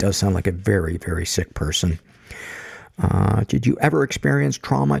 Wow, she does sound like a very, very sick person. Did you ever experience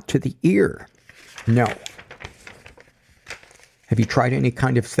trauma to the ear? No. Have you tried any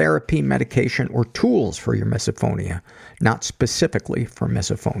kind of therapy, medication, or tools for your misophonia? Not specifically for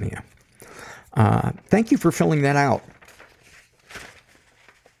misophonia. Thank you for filling that out.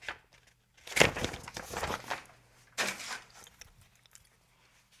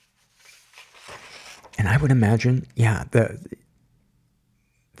 And I would imagine,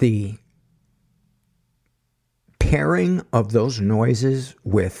 the pairing of those noises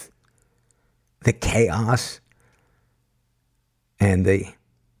with the chaos and the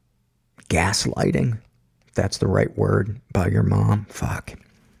gaslighting, if that's the right word, by your mom. Fuck.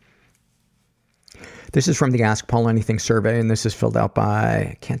 This is from the Ask Paul Anything survey, and this is filled out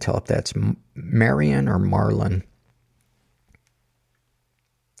by, I can't tell if that's Marion or Marlon.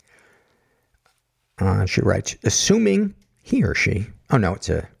 She writes, assuming he or she, oh no, it's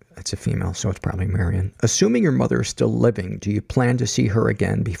a female, so it's probably Marion. Assuming your mother is still living, do you plan to see her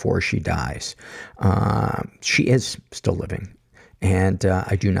again before she dies? She is still living, and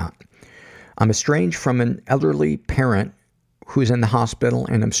I do not. I'm estranged from an elderly parent who's in the hospital,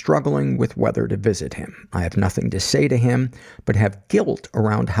 and I'm struggling with whether to visit him. I have nothing to say to him, but have guilt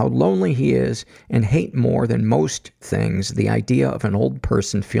around how lonely he is, and hate more than most things the idea of an old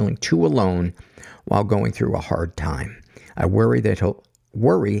person feeling too alone while going through a hard time. I worry that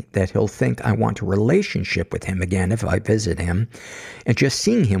he'll think I want a relationship with him again if I visit him, and just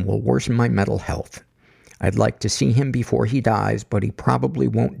seeing him will worsen my mental health. I'd like to see him before he dies, but he probably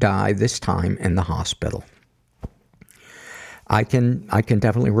won't die this time in the hospital. I can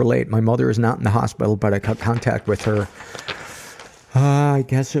definitely relate. My mother is not in the hospital, but I got contact with her, I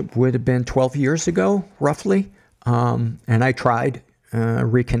guess it would have been 12 years ago, roughly. And I tried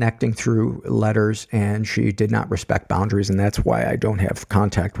reconnecting through letters, and she did not respect boundaries, and that's why I don't have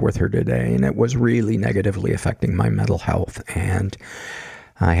contact with her today. And it was really negatively affecting my mental health. And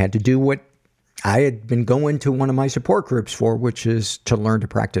I had to do what I had been going to one of my support groups for, which is to learn to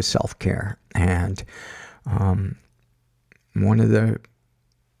practice self-care. And one of the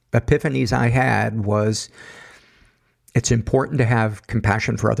epiphanies I had was it's important to have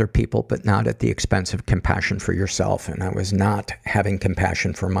compassion for other people, but not at the expense of compassion for yourself. And I was not having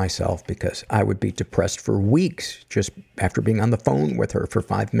compassion for myself because I would be depressed for weeks just after being on the phone with her for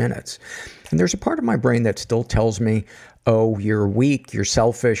 5 minutes. And there's a part of my brain that still tells me, oh, you're weak, you're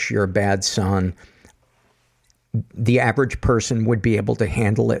selfish, you're a bad son. The average person would be able to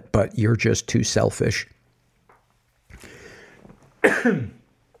handle it, but you're just too selfish.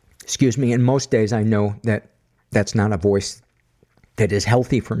 Excuse me. And most days I know that that's not a voice that is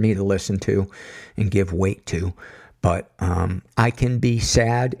healthy for me to listen to and give weight to. But I can be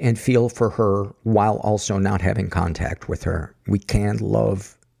sad and feel for her while also not having contact with her. We can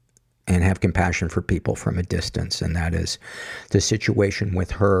love and have compassion for people from a distance, and that is the situation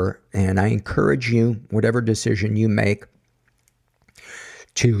with her. And I encourage you, whatever decision you make,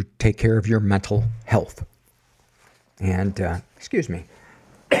 to take care of your mental health. And, excuse me,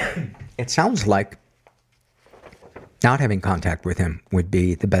 it sounds like not having contact with him would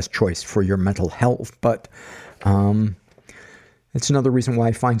be the best choice for your mental health, but it's another reason why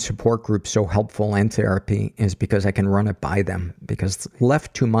I find support groups so helpful and therapy is because I can run it by them. Because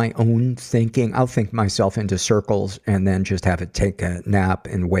left to my own thinking, I'll think myself into circles and then just have it take a nap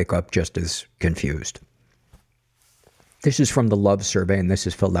and wake up just as confused. This is from the Love Survey, and this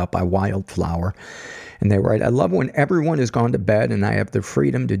is filled out by Wildflower. And they write, I love when everyone has gone to bed and I have the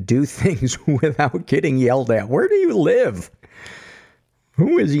freedom to do things without getting yelled at. Where do you live?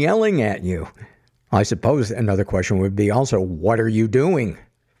 Who is yelling at you? I suppose another question would be also, what are you doing?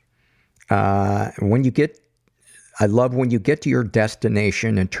 I love when you get to your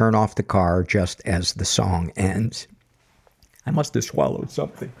destination and turn off the car just as the song ends. I must have swallowed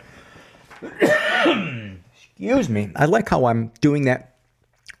something. Excuse me. I like how I'm doing that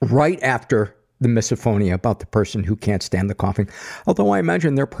right after the misophonia about the person who can't stand the coughing. Although I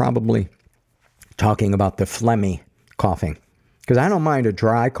imagine they're probably talking about the phlegmy coughing. Because I don't mind a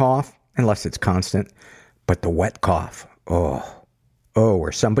dry cough, unless it's constant. But the wet cough,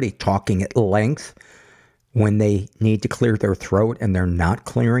 or somebody talking at length when they need to clear their throat and they're not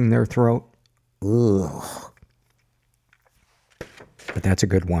clearing their throat. Ugh. But that's a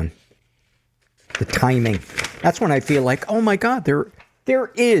good one. The timing. That's when I feel like, oh my God,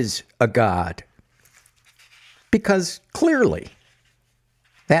 there is a God. Because clearly,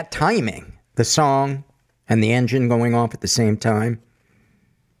 that timing, the song and the engine going off at the same time,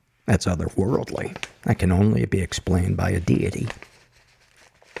 that's otherworldly. That can only be explained by a deity.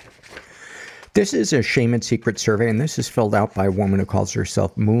 This is a Shame and Secret survey, and this is filled out by a woman who calls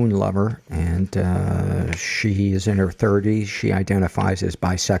herself Moon Lover, and she is in her 30s. She identifies as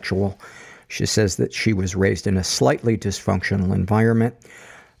bisexual. She says that she was raised in a slightly dysfunctional environment.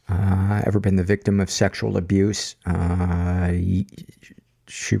 Ever been the victim of sexual abuse?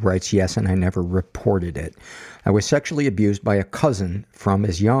 She writes, yes, and I never reported it. I was sexually abused by a cousin from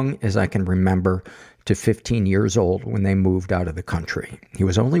as young as I can remember to 15 years old when they moved out of the country. He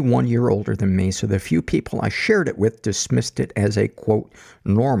was only 1 year older than me, so the few people I shared it with dismissed it as a, quote,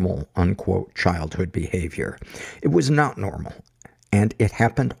 normal, unquote, childhood behavior. It was not normal, and it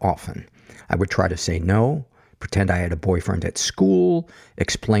happened often. I would try to say no, pretend I had a boyfriend at school,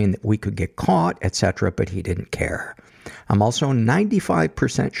 explain that we could get caught, etc., but he didn't care. I'm also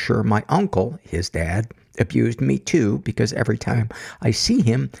 95% sure my uncle, his dad, abused me too, because every time I see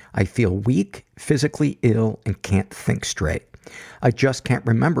him, I feel weak, physically ill, and can't think straight. I just can't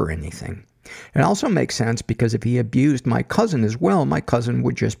remember anything. It also makes sense because if he abused my cousin as well, my cousin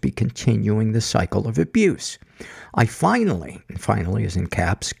would just be continuing the cycle of abuse. I finally is in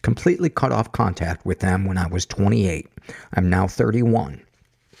caps, completely cut off contact with them when I was 28. I'm now 31.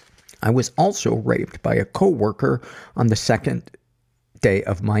 I was also raped by a coworker on the second day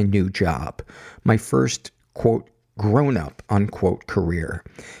of my new job. My first, quote, grown-up, unquote, career.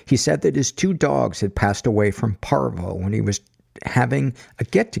 He said that his 2 dogs had passed away from parvo when he was having a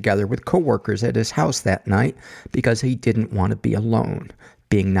get-together with coworkers at his house that night because he didn't want to be alone.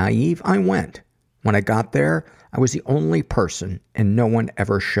 Being naive, I went. When I got there, I was the only person and no one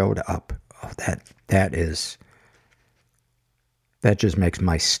ever showed up. Oh, that just makes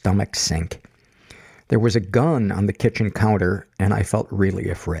my stomach sink. There was a gun on the kitchen counter, and I felt really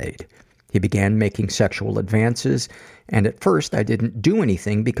afraid. He began making sexual advances, and at first I didn't do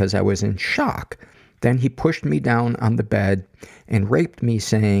anything because I was in shock. Then he pushed me down on the bed and raped me,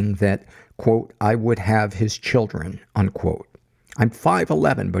 saying that, quote, I would have his children, unquote. I'm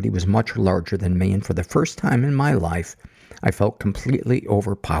 5'11", but he was much larger than me, and for the first time in my life, I felt completely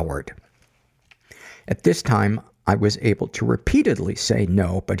overpowered. At this time, I was able to repeatedly say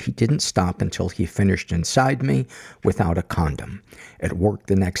no, but he didn't stop until he finished inside me without a condom. At work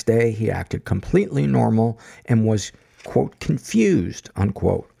the next day, he acted completely normal and was, quote, confused,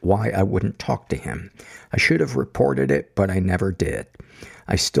 unquote, why I wouldn't talk to him. I should have reported it, but I never did.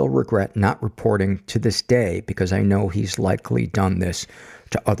 I still regret not reporting to this day because I know he's likely done this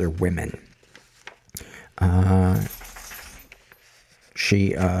to other women.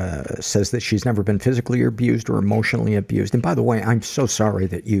 She says that she's never been physically abused or emotionally abused. And by the way, I'm so sorry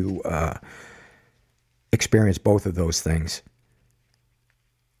that you experienced both of those things.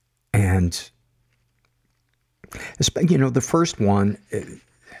 And, you know, the first one,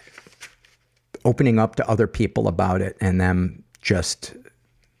 opening up to other people about it and them just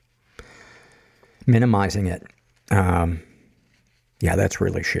minimizing it. Yeah, that's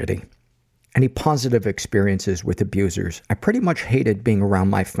really shitty. Any positive experiences with abusers? I pretty much hated being around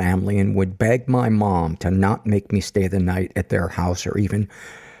my family and would beg my mom to not make me stay the night at their house or even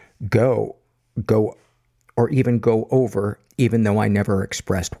go over, even though I never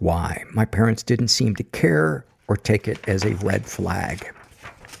expressed why. My parents didn't seem to care or take it as a red flag.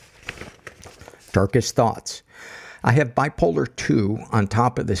 Darkest thoughts. I have bipolar 2 on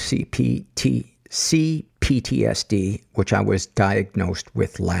top of the CPTSD, which I was diagnosed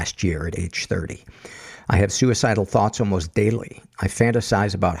with last year at age 30. I have suicidal thoughts almost daily. I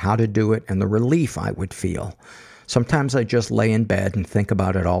fantasize about how to do it and the relief I would feel. Sometimes I just lay in bed and think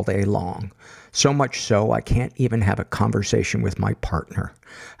about it all day long. So much so, I can't even have a conversation with my partner.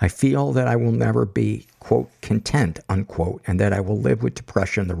 I feel that I will never be, quote, content, unquote, and that I will live with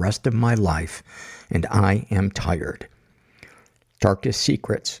depression the rest of my life, and I am tired. Darkest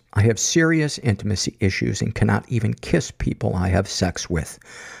secrets. I have serious intimacy issues and cannot even kiss people I have sex with.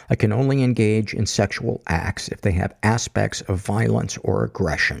 I can only engage in sexual acts if they have aspects of violence or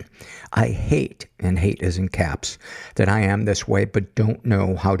aggression. I hate, and hate is in caps, that I am this way but don't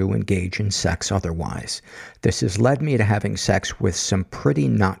know how to engage in sex otherwise. This has led me to having sex with some pretty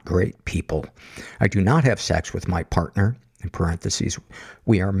not great people. I do not have sex with my partner. In parentheses,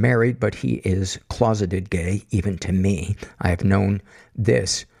 we are married, but he is closeted gay, even to me. I have known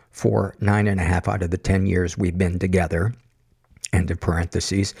this for 9.5 out of the 10 years we've been together, end of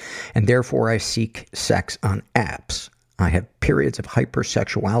parentheses, and therefore I seek sex on apps. I have periods of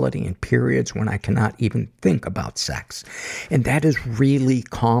hypersexuality and periods when I cannot even think about sex. And that is really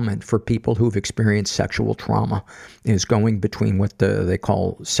common for people who've experienced sexual trauma, is going between what they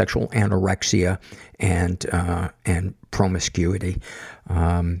call sexual anorexia and promiscuity.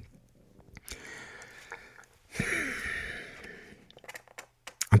 I'm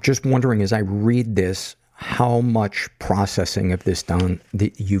just wondering, as I read this, how much processing of this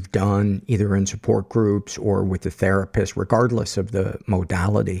that you've done either in support groups or with the therapist, regardless of the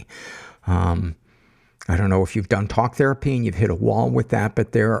modality. I don't know if you've done talk therapy and you've hit a wall with that,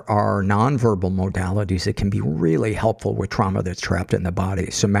 but there are nonverbal modalities that can be really helpful with trauma that's trapped in the body.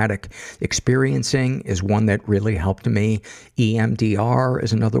 Somatic experiencing is one that really helped me. EMDR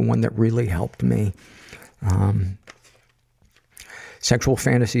is another one that really helped me. Sexual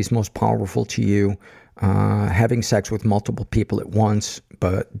fantasies most powerful to you. Having sex with multiple people at once,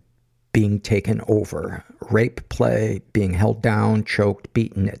 but being taken over. Rape, play, being held down, choked,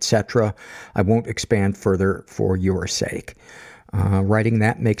 beaten, etc. I won't expand further for your sake. Writing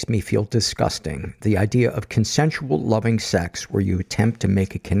that makes me feel disgusting. The idea of consensual, loving sex where you attempt to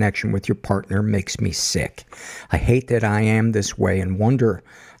make a connection with your partner makes me sick. I hate that I am this way and wonder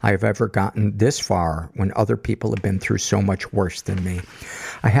I have ever gotten this far when other people have been through so much worse than me.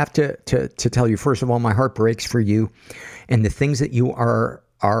 I have to tell you, first of all, my heart breaks for you, and the things that you are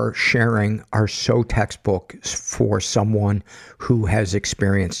sharing are so textbook for someone who has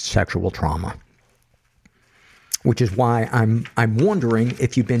experienced sexual trauma. Which is why I'm wondering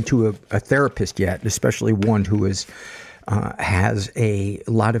if you've been to a therapist yet, especially one who has a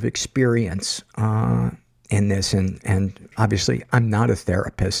lot of experience in this. And obviously, I'm not a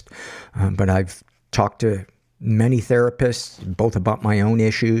therapist, but I've talked to many therapists, both about my own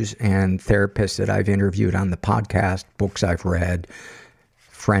issues and therapists that I've interviewed on the podcast, books I've read,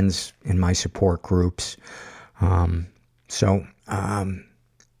 friends in my support groups.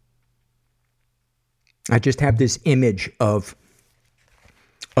 I just have this image of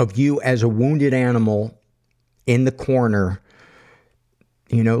you as a wounded animal in the corner,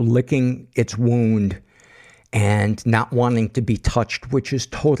 licking its wound, and not wanting to be touched, which is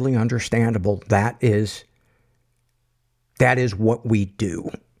totally understandable. That is what we do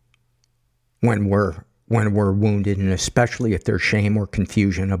when we're wounded, and especially if there's shame or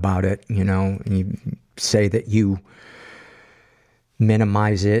confusion about it, and you say that you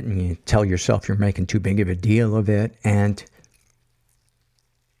minimize it and you tell yourself you're making too big of a deal of it. And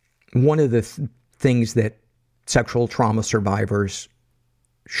one of the things that sexual trauma survivors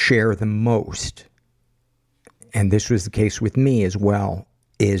share the most, and this was the case with me as well,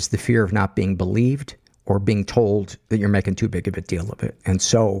 is the fear of not being believed or being told that you're making too big of a deal of it. And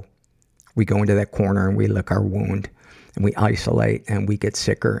so we go into that corner and we lick our wound and we isolate and we get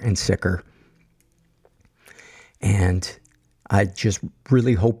sicker and sicker. And I just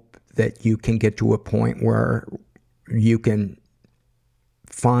really hope that you can get to a point where you can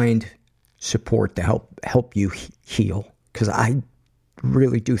find support to help you heal. Because I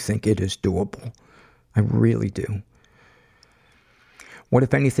really do think it is doable. I really do. What,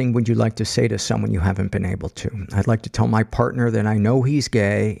 if anything, would you like to say to someone you haven't been able to? I'd like to tell my partner that I know he's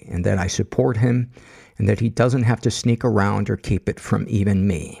gay and that I support him and that he doesn't have to sneak around or keep it from even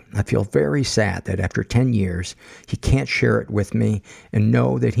me. I feel very sad that after 10 years, he can't share it with me, and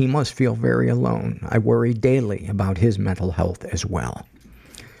know that he must feel very alone. I worry daily about his mental health as well.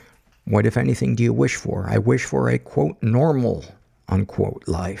 What, if anything, do you wish for? I wish for a, quote, normal, unquote,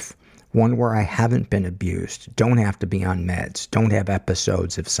 life. One where I haven't been abused, don't have to be on meds, don't have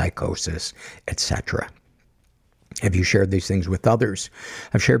episodes of psychosis, etc. Have you shared these things with others?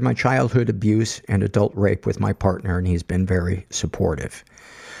 I've shared my childhood abuse and adult rape with my partner, and he's been very supportive.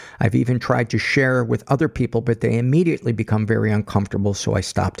 I've even tried to share with other people, but they immediately become very uncomfortable, so I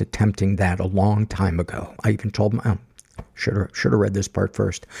stopped attempting that a long time ago. I even told my... Should have read this part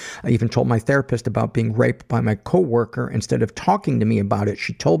first. I even told my therapist about being raped by my coworker. Instead of talking to me about it,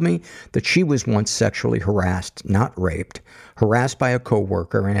 she told me that she was once sexually harassed, not raped, harassed by a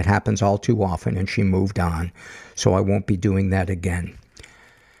coworker, and it happens all too often, and she moved on. So I won't be doing that again.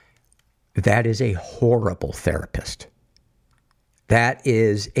 That is a horrible therapist. That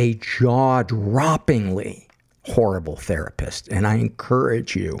is a jaw-droppingly horrible therapist, and I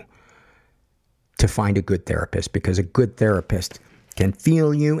encourage you to find a good therapist, because a good therapist can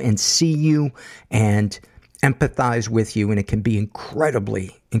feel you and see you and empathize with you, and it can be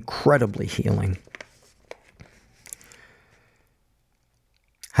incredibly, incredibly healing.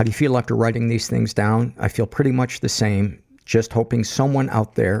 How do you feel after writing these things down? I feel pretty much the same, just hoping someone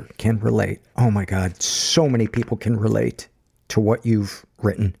out there can relate. Oh my God, so many people can relate to what you've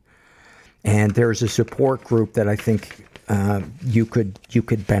written. And there's a support group that I think you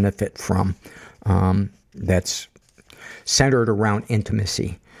could benefit from. That's centered around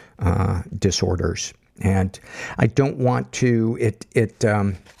intimacy disorders, and I don't want to. It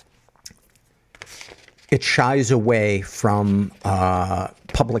shies away from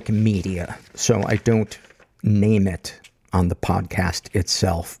public media, so I don't name it on the podcast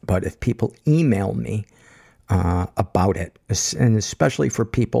itself. But if people email me about it, and especially for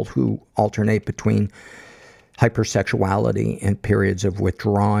people who alternate between hypersexuality and periods of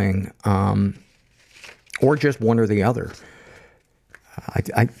withdrawing, or just one or the other.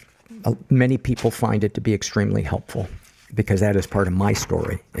 Many people find it to be extremely helpful, because that is part of my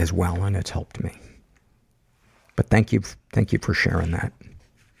story as well, and it's helped me. But thank you for sharing that.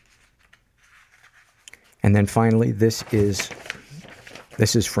 And then finally, this is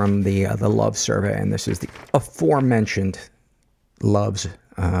from the love survey, and this is the aforementioned loves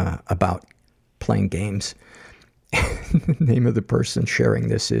about playing games. The name of the person sharing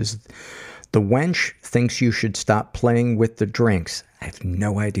this is "The wench thinks you should stop playing with the drinks." I have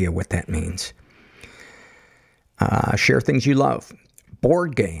no idea what that means. Share things you love.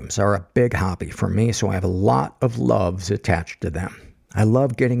 Board games are a big hobby for me, so I have a lot of loves attached to them. I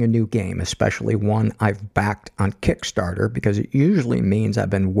love getting a new game, especially one I've backed on Kickstarter, because it usually means I've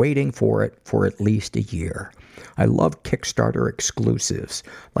been waiting for it for at least a year. I love Kickstarter exclusives,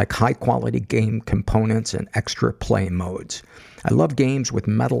 like high-quality game components and extra play modes. I love games with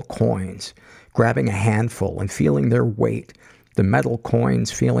metal coins, grabbing a handful and feeling their weight, the metal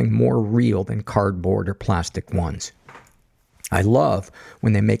coins feeling more real than cardboard or plastic ones. I love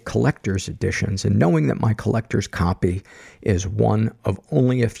when they make collector's editions, and knowing that my collector's copy is one of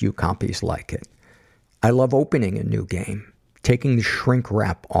only a few copies like it. I love opening a new game, taking the shrink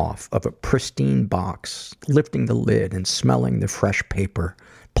wrap off of a pristine box, lifting the lid and smelling the fresh paper,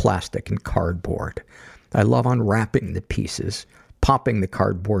 plastic, and cardboard. I love unwrapping the pieces, popping the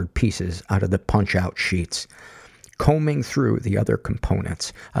cardboard pieces out of the punch-out sheets, combing through the other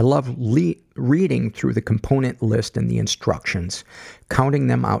components. I love reading through the component list and the instructions, counting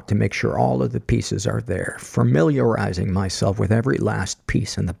them out to make sure all of the pieces are there, familiarizing myself with every last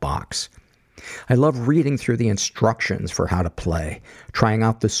piece in the box. I love reading through the instructions for how to play, trying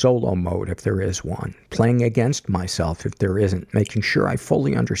out the solo mode if there is one, playing against myself if there isn't, making sure I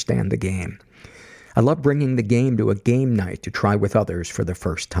fully understand the game. I love bringing the game to a game night to try with others for the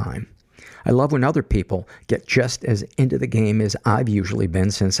first time. I love when other people get just as into the game as I've usually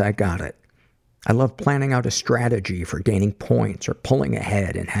been since I got it. I love planning out a strategy for gaining points or pulling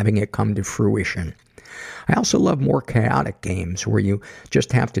ahead and having it come to fruition. I also love more chaotic games where you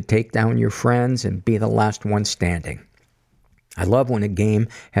just have to take down your friends and be the last one standing. I love when a game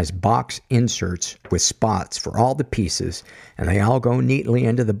has box inserts with spots for all the pieces and they all go neatly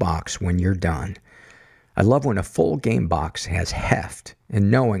into the box when you're done. I love when a full game box has heft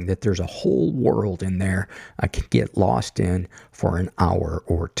and knowing that there's a whole world in there I can get lost in for an hour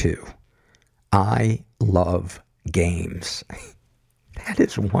or two. I love games. That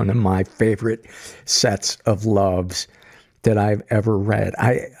is one of my favorite sets of loves that I've ever read.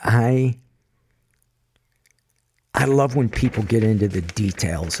 I love when people get into the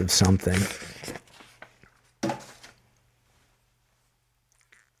details of something.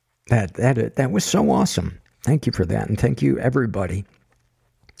 That was so awesome. Thank you for that, and thank you everybody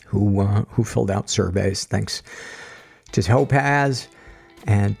who filled out surveys. Thanks to Topaz,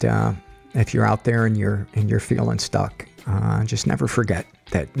 and if you're out there and you're feeling stuck, just never forget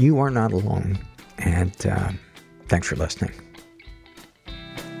that you are not alone. And thanks for listening.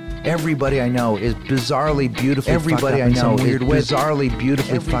 Everybody I know is bizarrely beautifully fucked up in some weird way. Bizarrely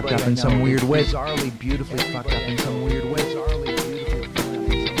beautifully fucked up in some weird way. Bizarrely beautifully fucked up in some weird way.